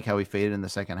didn't like how he faded in the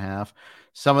second half.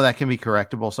 Some of that can be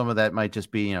correctable. Some of that might just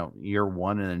be, year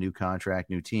one in a new contract,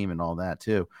 new team and all that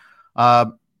too. I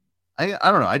don't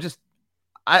know.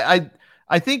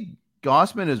 I think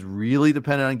Gausman is really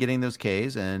dependent on getting those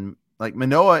Ks, and like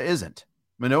Manoah isn't.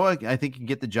 Manoah, I think, can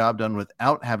get the job done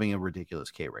without having a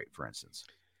ridiculous K rate, for instance.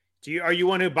 Are you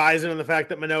one who buys into the fact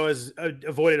that Manoah's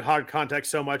avoided hard contact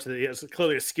so much that it's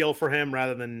clearly a skill for him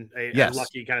rather than a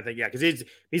lucky kind of thing? Yeah, because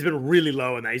he's been really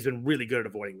low in that. He's been really good at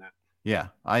avoiding that. Yeah,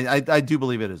 I do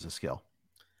believe it is a skill.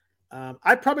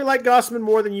 I probably like Gausman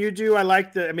more than you do.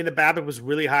 The BABIP was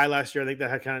really high last year. I think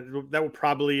that would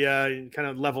probably kind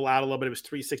of level out a little bit. It was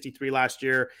 363 last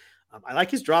year. I like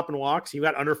his drop in walks. He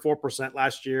got under 4%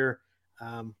 last year.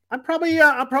 I'm probably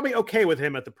okay with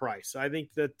him at the price. I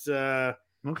think that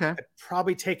okay, I'd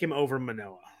probably take him over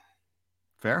Manoah.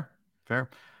 Fair.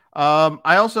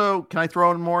 I also can I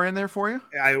throw more in there for you?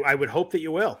 I would hope that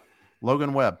you will.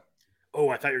 Logan Webb. Oh,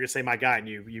 I thought you were gonna say my guy, and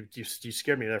you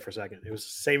scared me there for a second. It was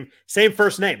same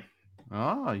first name.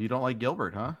 Oh, you don't like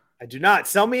Gilbert, huh? I do not.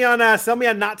 Sell me on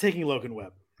not taking Logan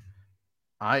Webb.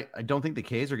 I don't think the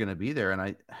K's are going to be there, and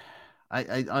I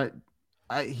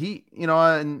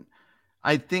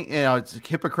think it's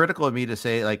hypocritical of me to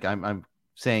say like I'm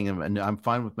saying I'm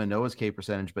fine with Manoah's K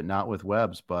percentage, but not with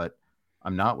Webb's. But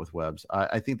I'm not with Webb's.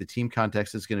 I think the team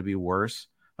context is going to be worse.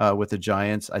 With the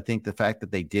Giants, I think the fact that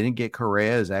they didn't get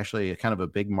Correa is actually a kind of a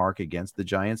big mark against the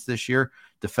Giants this year,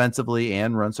 defensively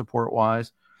and run support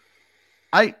wise.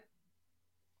 I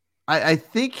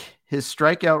think his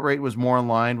strikeout rate was more in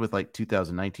line with like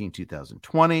 2019,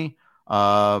 2020.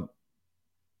 I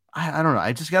don't know.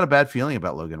 I just got a bad feeling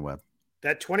about Logan Webb.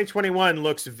 That 2021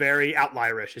 looks very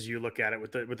outlierish as you look at it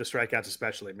with the strikeouts,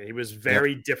 especially. I mean, he was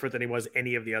very different than he was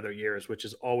any of the other years, which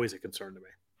is always a concern to me.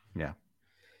 Yeah.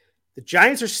 The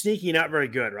Giants are sneaky, not very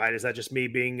good, right? Is that just me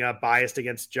being biased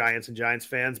against Giants and Giants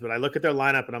fans? But I look at their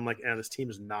lineup and I'm like, this team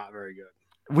is not very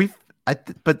good.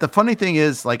 But the funny thing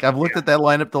is, like, I've looked at that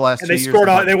lineup the last 2 years. They scored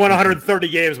they won 130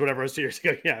 games, whatever it was 2 years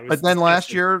ago. Yeah. But then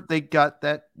last year they got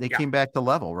that, they came back to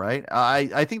level, right?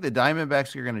 I think the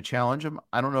Diamondbacks are going to challenge them.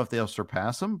 I don't know if they'll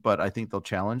surpass them, but I think they'll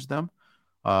challenge them.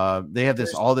 They have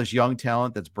all this young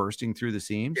talent that's bursting through the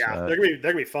seams. Yeah, they're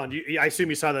gonna be fun. I assume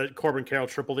you saw the Corbin Carroll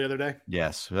triple the other day.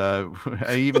 Yes, I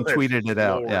even tweeted it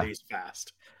out. Yeah, he's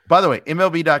fast. By the way,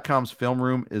 MLB.com's film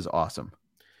room is awesome.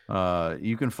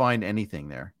 You can find anything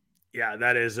there. Yeah,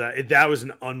 that was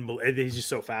an unbelievable. He's just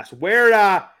so fast.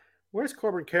 Where's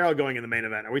Corbin Carroll going in the main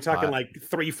event? Are we talking like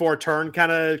 3-4 turn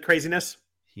kind of craziness?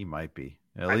 He might be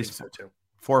at I least think so too.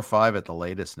 4 or 5 at the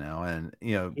latest now, and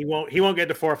he won't get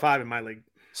to 4 or 5 in my league.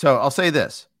 So I'll say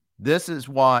this: this is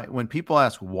why when people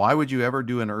ask why would you ever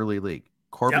do an early league,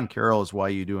 Corbin Carroll is why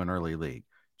you do an early league.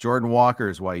 Jordan Walker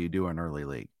is why you do an early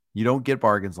league. You don't get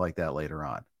bargains like that later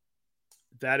on.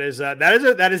 That is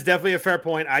definitely a fair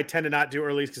point. I tend to not do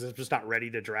early because I'm just not ready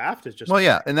to draft. It's just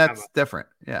and that's different.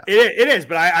 Yeah, it is.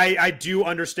 But I do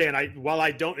understand. While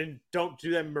I don't do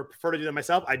them or prefer to do them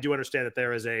myself, I do understand that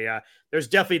there is there's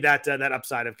definitely that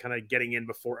upside of kind of getting in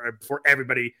before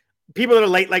everybody. People that are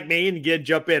late like me and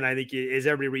jump in. I think as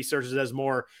everybody researches as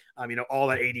more, all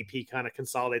that ADP kind of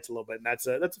consolidates a little bit, and that's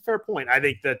a fair point. I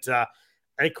think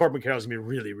Corbin Carroll is gonna be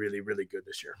really, really, really good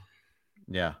this year.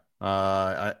 Yeah.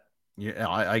 I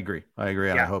agree.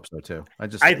 And I hope so too.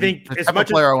 I think as much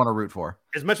a player I want to root for.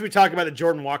 As much as we talk about the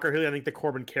Jordan Walker helium, I think the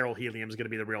Corbin Carroll helium is going to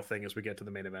be the real thing as we get to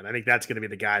the main event. I think that's going to be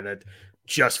the guy that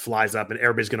just flies up, and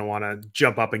everybody's going to want to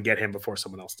jump up and get him before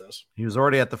someone else does. He was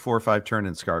already at the 4-5 turn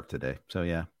in Scarf today, so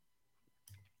yeah.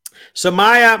 So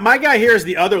my guy here is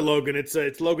the other Logan.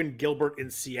 It's Logan Gilbert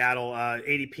in Seattle.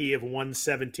 ADP of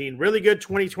 117. Really good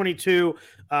 2022.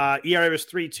 ERA was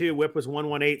 3.2. WHIP was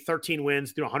 1.18. 13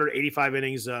 wins through 185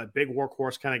 innings. Big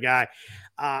workhorse kind of guy.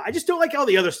 I just don't like all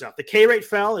the other stuff. The K rate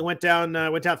fell. It went down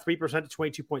 3%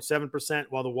 to 22.7%,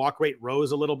 while the walk rate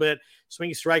rose a little bit.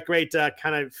 Swinging strike rate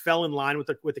kind of fell in line with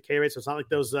the K rate. So it's not like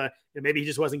those. Maybe he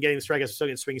just wasn't getting the strikeouts. Still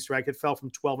getting swinging strike. It fell from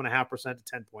 12.5%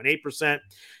 to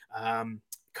 10.8%.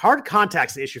 Hard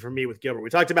contact's the issue for me with Gilbert. We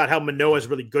talked about how Manoah is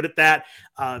really good at that.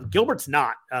 Gilbert's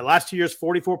not. Last 2 years,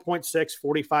 44.6,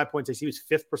 45.6. He was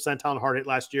 5th percentile on hard hit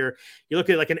last year. You look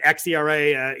at like an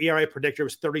xERA, ERA predictor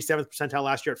was 37th percentile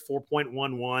last year at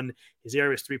 4.11. His ERA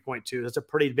was 3.2. That's a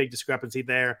pretty big discrepancy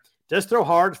there. Does throw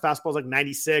hard. Fastball's like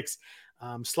 96.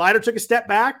 Slider took a step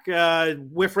back.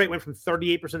 Whiff rate went from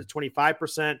 38% to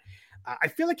 25%. I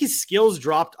feel like his skills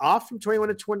dropped off from 2021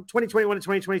 to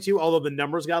 2022, although the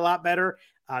numbers got a lot better.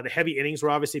 The heavy innings were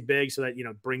obviously big, so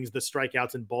that brings the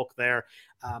strikeouts in bulk there.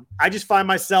 I just find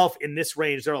myself in this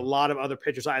range. There are a lot of other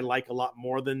pitchers I like a lot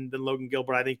more than Logan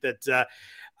Gilbert. I think that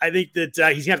he's going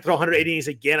to have to throw 180 innings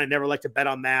again. I never like to bet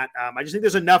on that. I just think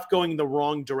there's enough going in the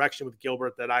wrong direction with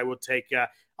Gilbert that I will take.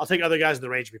 I'll take other guys in the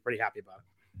range and be pretty happy about it.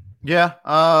 Yeah,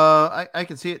 I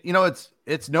can see it.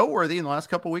 It's noteworthy in the last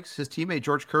couple of weeks. His teammate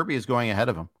George Kirby is going ahead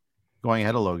of him, going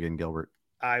ahead of Logan Gilbert.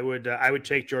 I would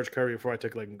take George Kirby before I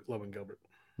took Logan Gilbert.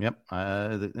 Yep,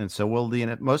 and so will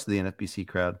most of the NFBC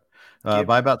crowd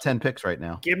by about 10 picks right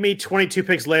now. Give me 22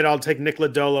 picks later. I'll take Nick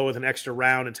Lodolo with an extra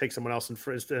round and take someone else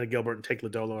instead of Gilbert and take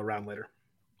Lodolo a round later.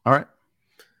 All right.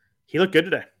 He looked good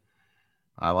today.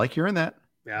 I like hearing that.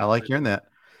 Yeah, I like hearing that.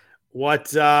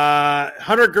 What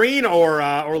Hunter Green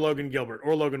or Logan Gilbert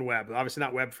or Logan Webb? Obviously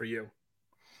not Webb for you.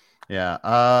 Yeah,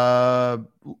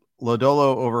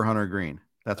 Lodolo over Hunter Green.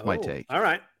 That's my take. All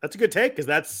right, that's a good take because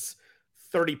that's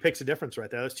 30 picks of difference right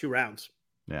there. That's 2 rounds.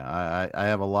 Yeah, I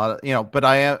have a lot of but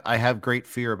I have great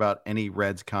fear about any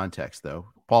Reds context though.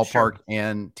 Ballpark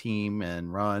and team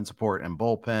and run support and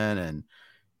bullpen and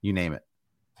you name it.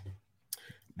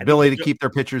 Ability to keep their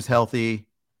pitchers healthy.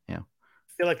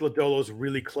 I feel like Lodolo's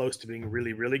really close to being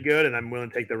really, really good, and I'm willing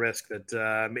to take the risk that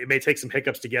it may take some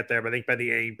hiccups to get there, but I think by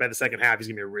the second half, he's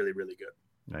going to be really, really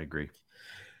good. I agree.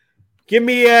 Give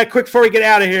me a quick before we get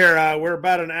out of here. We're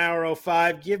about an hour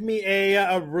 05. Give me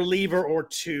a reliever or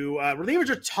two.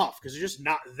 Relievers are tough because there's just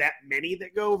not that many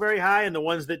that go very high, and the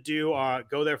ones that do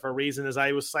go there for a reason. As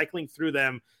I was cycling through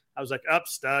them, I was like,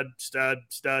 stud,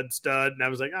 and I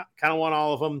was like, kind of want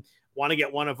all of them. Want to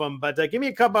get one of them, but give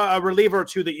me a reliever or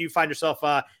two that you find yourself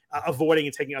avoiding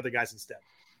and taking other guys instead.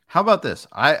 How about this?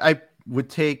 I would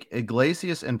take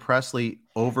Iglesias and Presley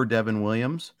over Devin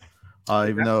Williams,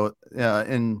 even though,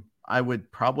 and I would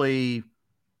probably,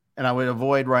 and I would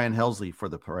avoid Ryan Helsley for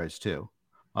the price too,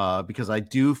 because I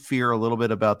do fear a little bit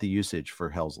about the usage for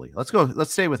Helsley.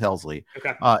 Let's stay with Helsley.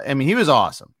 Okay. I mean, he was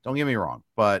awesome. Don't get me wrong,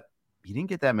 but he didn't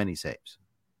get that many saves.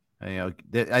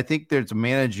 I think there's a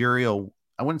managerial,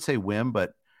 I wouldn't say whim,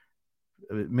 but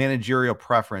managerial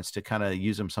preference to kind of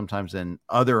use him sometimes in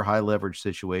other high leverage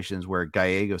situations where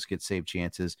Gallegos gets save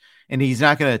chances, and he's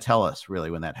not going to tell us really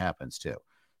when that happens too.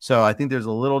 So I think there's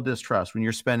a little distrust when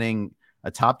you're spending a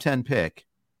top 10 pick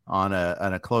on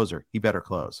a closer. He better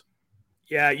close.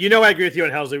 Yeah, I agree with you on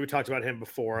Helsley. We talked about him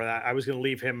before. I was going to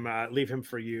leave him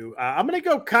for you. I'm going to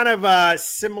go kind of a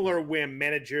similar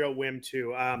managerial whim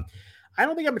too. I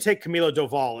don't think I'm going to take Camilo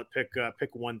Doval at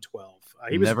pick 112.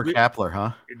 He was never Kapler,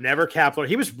 huh? Never Kapler.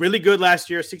 He was really good last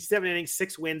year. 67 innings,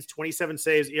 6 wins, 27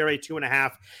 saves, ERA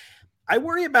 2.5. I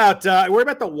worry about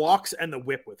the walks and the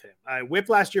whip with him. Whip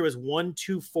last year was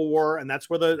 1.24, and that's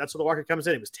where the walker comes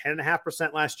in. It was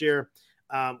 10.5% last year.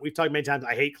 We've talked many times.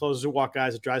 I hate closers who walk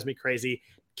guys. It drives me crazy.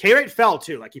 K rate fell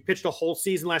too. Like, he pitched a whole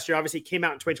season last year. Obviously, he came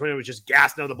out in 2020 and was just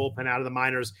gassed out of the bullpen, out of the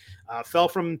minors. Fell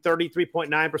from 33.9%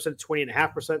 to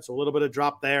 20.5%. So a little bit of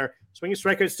drop there. Swinging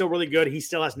strike rate is still really good. He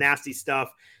still has nasty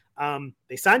stuff.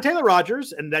 They signed Taylor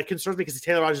Rogers, and that concerns me because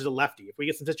Taylor Rogers is a lefty. If we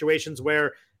get some situations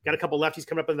where got a couple lefties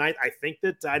coming up in the night, I think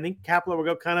Kapler will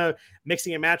go kind of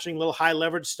mixing and matching, little high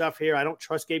leverage stuff here. I don't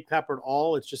trust Gabe Kapler at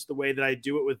all. It's just the way that I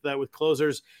do it with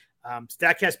closers.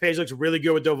 Statcast page looks really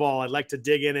good with Doval. I'd like to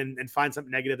dig in and find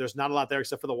something negative. There's not a lot there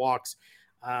except for the walks.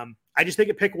 I just think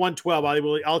at pick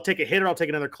 112, I'll take a hitter. I'll take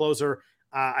another closer.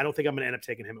 I don't think I'm going to end up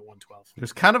taking him at 112.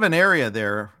 There's kind of an area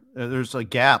there. There's a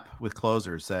gap with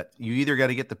closers that you either got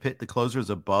to get the closers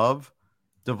above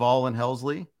Doval and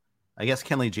Helsley. I guess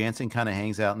Kenley Jansen kind of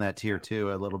hangs out in that tier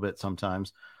too a little bit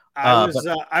sometimes.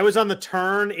 I was on the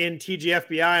turn in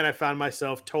TGFBI and I found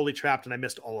myself totally trapped and I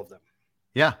missed all of them.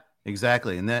 Yeah.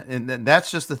 Exactly. And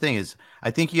that's just the thing is I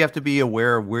think you have to be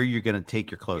aware of where you're going to take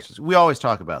your closers. We always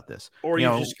talk about this. Or you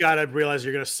just got to realize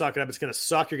you're going to suck it up. It's going to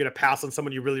suck. You're going to pass on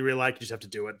someone you really, really like. You just have to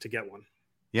do it to get one.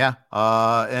 Yeah.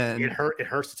 And it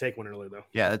hurts to take one early though.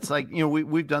 Yeah. It's like,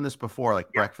 we've done this before,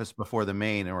 like breakfast before the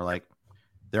main, and we're like,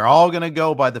 they're all going to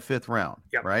go by the 5th round,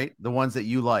 right? The ones that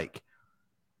you like.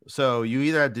 So you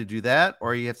either have to do that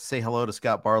or you have to say hello to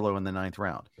Scott Barlow in the 9th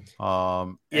round.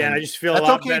 And I just feel a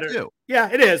lot better. Too.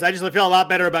 Yeah, it is. I just feel a lot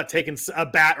better about taking a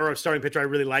bat or a starting pitcher I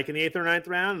really like in the 8th or 9th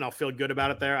round, and I'll feel good about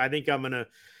it there. I think I'm going to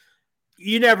 –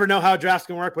 you never know how drafts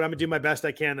can work, but I'm going to do my best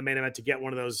I can in the main event to get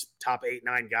one of those top 8,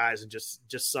 9 guys and just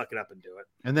suck it up and do it.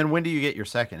 And then when do you get your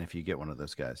second if you get one of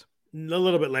those guys? A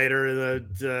little bit later.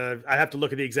 I'd have to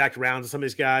look at the exact rounds of some of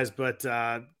these guys, but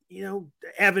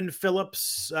Evan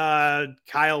Phillips,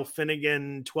 Kyle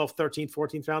Finnegan, 12th, 13th,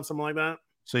 14th round, something like that.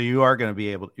 So you are going to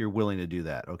be you're willing to do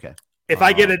that. Okay. If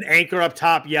I get an anchor up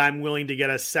top, I'm willing to get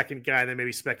a second guy, then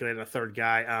maybe speculate on a third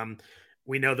guy.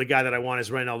 We know the guy that I want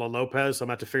is Reynaldo Lopez, so I'm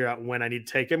going to have to figure out when I need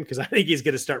to take him because I think he's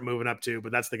going to start moving up too,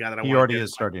 but that's the guy that I want. He already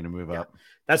is starting to move up.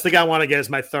 That's the guy I want to get as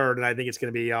my third, and I think it's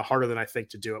going to be harder than I think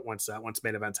to do it once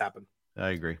main events happen. I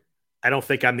agree. I don't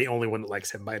think I'm the only one that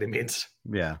likes him by any means.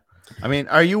 Yeah. I mean,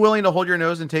 are you willing to hold your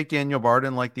nose and take Daniel Bard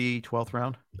like the 12th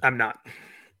round? I'm not.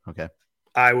 Okay.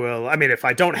 I will. I mean, if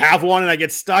I don't have one and I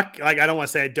get stuck, like I don't want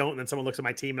to say I don't, and then someone looks at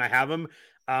my team and I have him.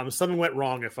 Something went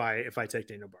wrong if I take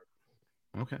Daniel Bard.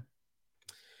 Okay.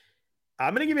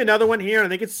 I'm going to give you another one here. I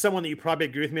think it's someone that you probably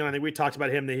agree with me on. I think we talked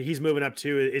about him that he's moving up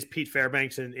to is Pete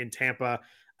Fairbanks in Tampa.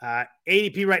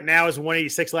 ADP right now is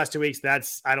 186 last 2 weeks.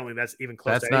 I don't think that's even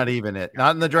close. That's not even it.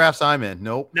 Not in the drafts I'm in.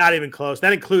 Nope. Not even close.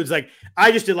 That includes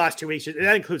I just did last 2 weeks.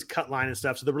 That includes cut line and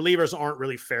stuff. So the relievers aren't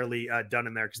really fairly done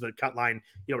in there because the cut line,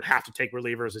 you don't have to take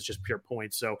relievers. It's just pure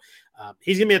points. So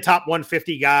he's going to be a top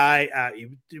 150 guy.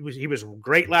 He was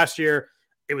great last year.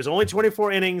 It was only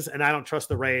 24 innings, and I don't trust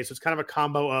the Rays. So it's kind of a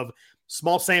combo of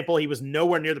small sample. He was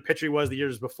nowhere near the pitcher he was the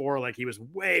years before. Like, he was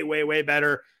way, way, way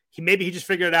better. Maybe he just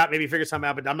figured it out. Maybe he figured something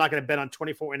out, but I'm not going to bet on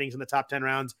 24 innings in the top 10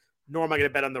 rounds, nor am I going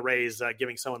to bet on the Rays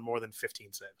giving someone more than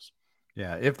 15 saves.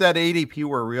 Yeah, if that ADP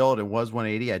were real and it was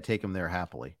 180, I'd take him there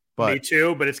happily. But me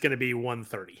too, but it's going to be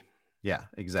 130. Yeah,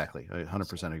 exactly. I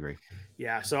 100% agree.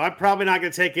 Yeah, so I'm probably not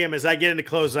going to take him. As I get into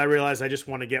closes, I realize I just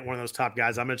want to get one of those top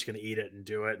guys. I'm just going to eat it and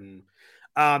do it. And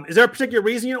is there a particular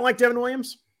reason you don't like Devin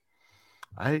Williams?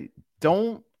 I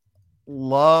don't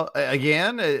love,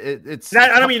 again, it's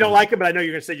I don't mean you don't like him, but I know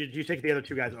you're going to say you take the other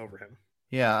two guys over him.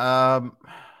 Yeah.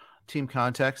 Team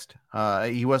context.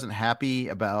 He wasn't happy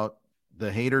about the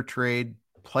Hader trade.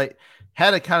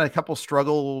 Had a couple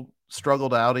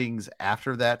struggled outings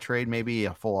after that trade. Maybe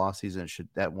a full offseason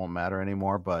that won't matter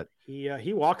anymore, but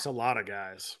he walks a lot of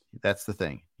guys. That's the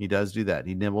thing. He does do that.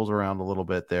 He nibbles around a little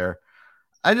bit there.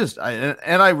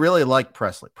 I really like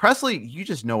Presley. Presley, you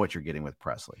just know what you're getting with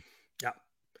Presley. Yeah.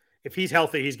 If he's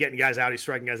healthy, he's getting guys out. He's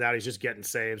striking guys out. He's just getting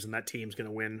saves, and that team's going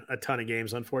to win a ton of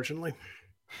games, unfortunately.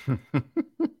 It's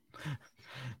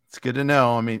good to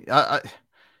know. I mean,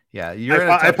 yeah,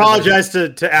 I apologize to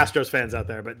Astros fans out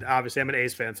there, but obviously I'm an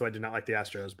A's fan, so I do not like the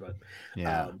Astros. But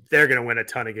they're going to win a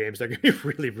ton of games. They're going to be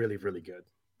really, really, really good.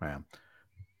 Yeah.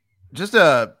 Just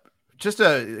a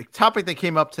topic that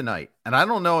came up tonight, and I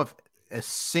don't know if a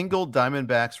single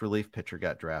Diamondbacks relief pitcher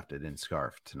got drafted in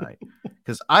Scarf tonight,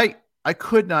 because I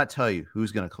could not tell you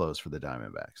who's going to close for the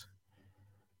Diamondbacks.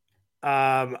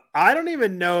 I don't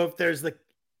even know if there's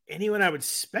anyone I would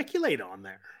speculate on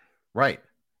there. Right.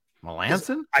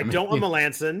 Melanson? I don't want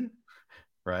Melanson.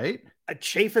 Right.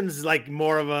 Chafin's like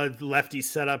more of a lefty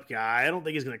setup guy. I don't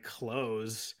think he's going to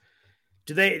close.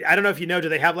 I don't know if you know, do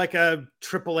they have like a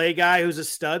AAA guy who's a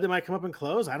stud that might come up and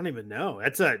close? I don't even know.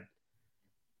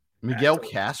 Miguel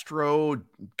Castro,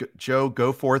 Joe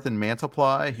Goforth and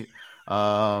Mantiply. You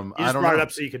just brought it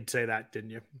up so you could say that,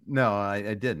 didn't you? No,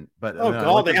 I didn't. But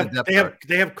God,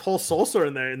 they have Cole Sulser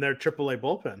in their AAA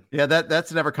bullpen. Yeah,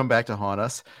 that's never come back to haunt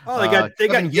us. Oh, they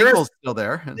got Ginkle's still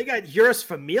there. They got Uris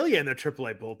Familia in their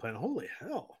AAA bullpen. Holy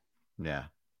hell! Yeah.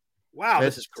 Wow,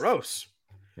 this is gross.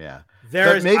 Yeah.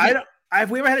 Have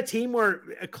we ever had a team where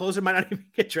a closer might not even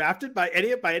get drafted by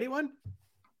anyone?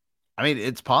 I mean,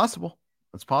 it's possible.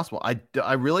 It's possible.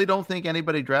 I really don't think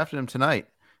anybody drafted him tonight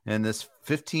in this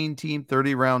 15-team,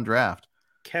 30-round draft.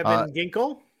 Kevin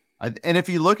Ginkel? And if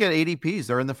you look at ADPs,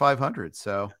 they're in the 500s.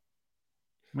 So,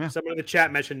 yeah. Someone in the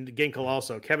chat mentioned Ginkel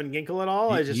also. Kevin Ginkel at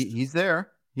all? He's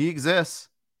there. He exists.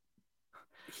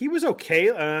 He was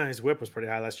okay. His whip was pretty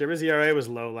high last year. His ERA was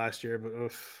low last year, but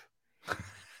oof.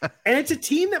 And it's a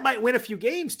team that might win a few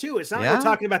games too. It's not like we're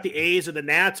talking about the A's or the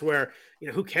Nats where,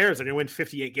 who cares? They're going to win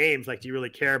 58 games. Like, do you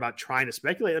really care about trying to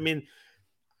speculate? I mean,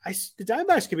 the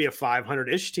Diamondbacks could be a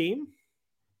 500-ish team.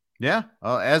 Yeah.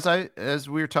 As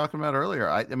we were talking about earlier,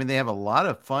 I mean, they have a lot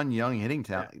of fun young hitting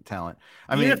talent.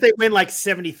 Even if they win like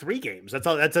 73 games,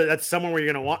 that's someone where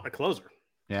you're going to want a closer.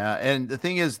 Yeah, and the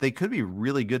thing is, they could be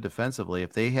really good defensively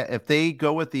if they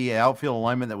go with the outfield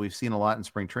alignment that we've seen a lot in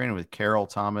spring training with Carroll,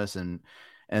 Thomas, and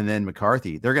then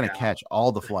McCarthy. They're going to catch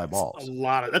all the fly balls.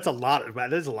 There's a lot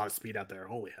of speed out there.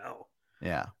 Holy hell!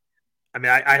 Yeah. I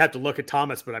mean, I have to look at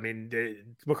Thomas, but I mean,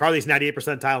 McCarthy's 98th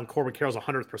percentile and Corbin Carroll's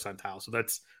 100th percentile. So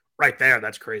that's right there.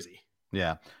 That's crazy.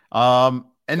 Yeah.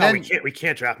 We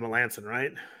can't draft Melanson,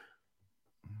 right?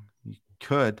 You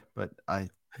could, but I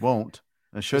won't.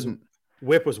 I shouldn't.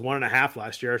 Whip was 1.5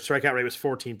 last year. Strikeout rate was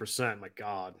 14%. My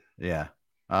God. Yeah.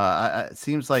 It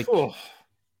seems like. Oh.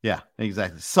 Yeah,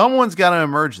 exactly. Someone's got to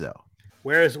emerge though.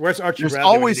 Where's Archie? There's Bradley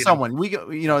always someone.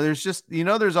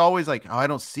 There's always like, I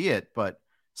don't see it, but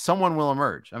someone will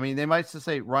emerge. I mean, they might just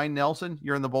say, Ryan Nelson,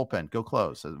 you're in the bullpen. Go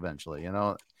close eventually.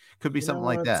 Could be something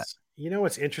like that. You know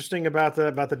what's interesting about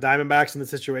the Diamondbacks in the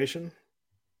situation?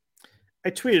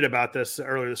 I tweeted about this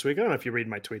earlier this week. I don't know if you read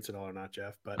my tweets at all or not,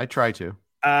 Jeff, but I try to.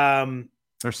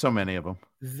 There's so many of them.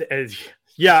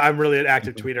 Yeah, I'm really an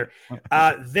active tweeter.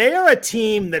 They're a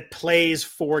team that plays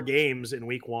 4 games in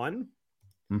week 1.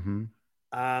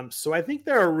 Mm-hmm. So I think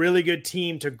they're a really good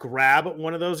team to grab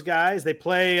one of those guys. They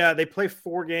play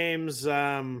 4 games.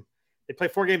 They play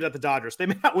 4 games at the Dodgers. They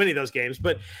may not win any of those games,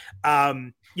 but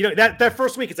that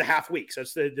first week, it's a half week. So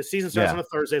it's the season starts on a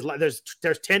Thursday.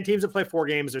 There's 10 teams that play 4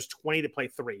 games. There's 20 that play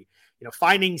 3.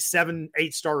 Finding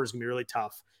 7-8 starters can be really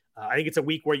tough. I think it's a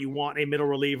week where you want a middle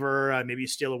reliever. Maybe you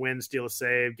steal a win, steal a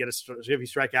save, get a few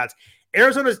strikeouts.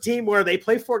 Arizona's a team where they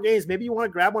play 4 games. Maybe you want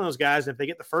to grab one of those guys. And if they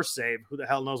get the first save, who the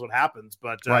hell knows what happens?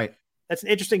 But that's an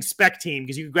interesting spec team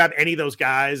because you can grab any of those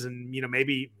guys, and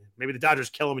maybe the Dodgers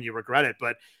kill them and you regret it.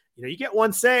 But you get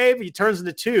 1 save, he turns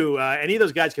into 2. Any of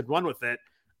those guys could run with it.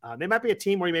 They might be a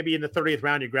team where maybe in the 30th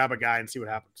round you grab a guy and see what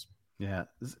happens. Yeah,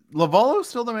 is Lovallo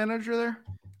still the manager there?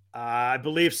 I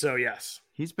believe so. Yes.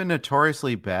 He's been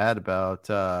notoriously bad about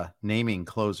naming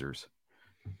closers.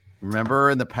 Remember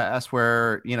in the past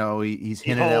where, he's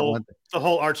hinted at one. The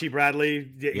whole Archie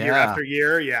Bradley year after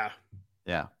year. Yeah.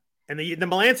 Yeah. And the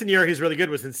Melanson year he's really good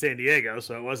was in San Diego,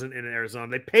 so it wasn't in Arizona.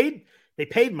 They paid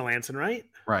Melanson, right?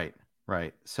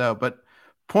 Right. So, but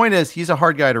point is, he's a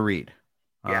hard guy to read.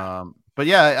 Yeah. But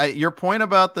yeah, your point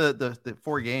about the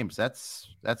 4 games, that's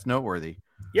noteworthy.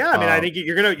 Yeah, I mean, I think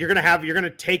you're gonna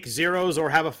take zeros or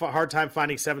have a hard time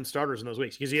finding 7 starters in those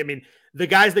weeks because the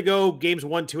guys that go games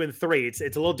 1, 2, and 3, it's a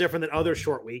little different than other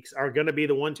short weeks are going to be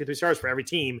the 1, 2, 3 stars for every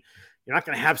team. You're not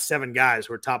going to have 7 guys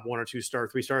who are top 1 or 2 star,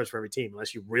 3 stars for every team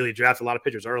unless you really draft a lot of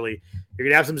pitchers early. You're going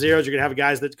to have some zeros. You're going to have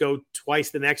guys that go twice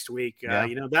the next week.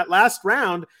 That last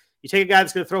round You take a guy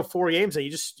that's going to throw 4 games and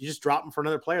you just drop him for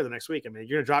another player the next week. I mean,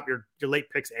 you're going to drop your late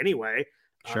picks anyway.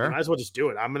 Sure. Might as well just do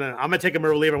it. I'm gonna take him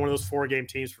or leave on one of those 4-game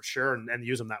teams for sure and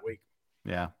use them that week.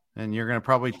 Yeah. And you're going to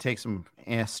probably take some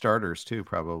starters too,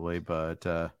 probably. But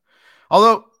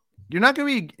although not too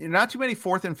many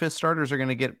 4th and 5th starters are going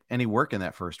to get any work in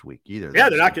that first week either. Yeah,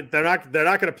 they're not going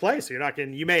to play. So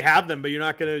you may have them, but you're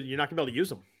not going to be able to use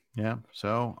them. Yeah.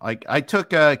 So I took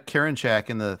Karinchak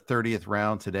in the 30th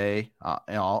round today.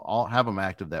 I'll have him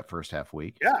active that first half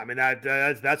week. Yeah. I mean,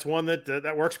 that's one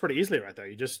that works pretty easily right there.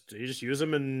 You just use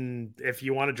them. And if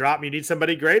you want to drop them, you need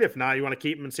somebody great. If not, you want to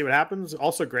keep them and see what happens.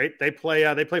 Also great. They play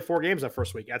 4 games that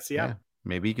first week at Seattle. Yeah.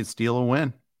 Maybe you could steal a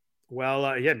win.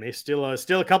 Well, may steal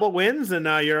a couple of wins, and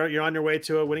you're on your way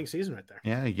to a winning season right there.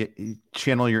 Yeah, you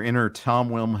channel your inner Tom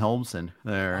Wilhelmsen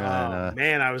there.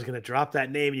 Man, I was going to drop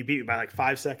that name, and you beat me by like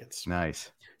 5 seconds.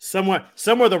 Nice. Somewhere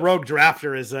the rogue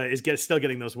drafter is still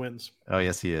getting those wins. Oh,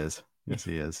 yes, he is. Yes,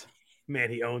 he is. Man,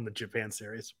 he owned the Japan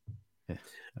series.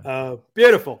 Yeah.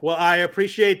 Beautiful. Well, I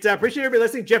appreciate everybody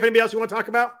listening. Jeff, anybody else you want to talk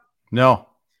about? No.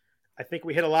 I think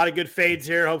we hit a lot of good fades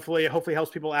here. Hopefully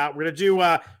helps people out. We're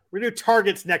gonna do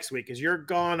targets next week because you're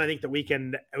gone. I think a week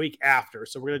after.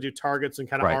 So we're gonna do targets and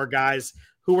kind of our guys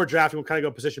who we're drafting. We'll kind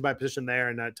of go position by position there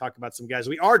and talk about some guys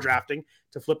we are drafting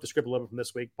to flip the script a little bit from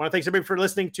this week. I want to thank everybody for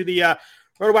listening to the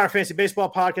RotoWire Fantasy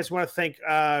Baseball podcast. We want to thank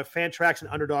Fantrax and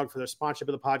Underdog for their sponsorship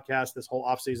of the podcast. This whole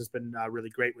offseason has been really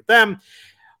great with them.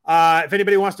 If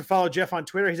anybody wants to follow Jeff on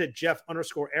Twitter, he's at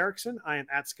Jeff_Erickson. I am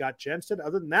at Scott Jenstead.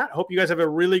 Other than that, I hope you guys have a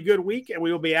really good week, and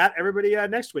we will be at everybody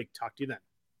next week. Talk to you then.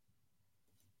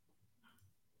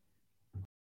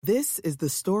 This is the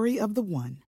story of the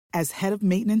one. As head of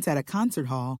maintenance at a concert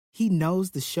hall, he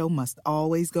knows the show must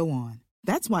always go on.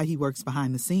 That's why he works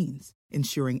behind the scenes,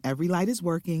 ensuring every light is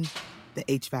working, the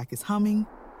HVAC is humming,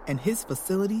 and his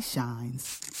facility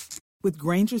shines. With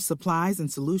Grainger's supplies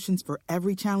and solutions for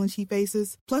every challenge he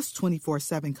faces, plus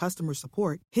 24/7 customer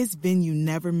support, his venue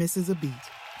never misses a beat.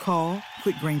 Call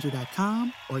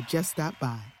quickgrainger.com or just stop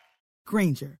by.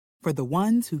 Grainger, for the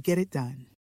ones who get it done.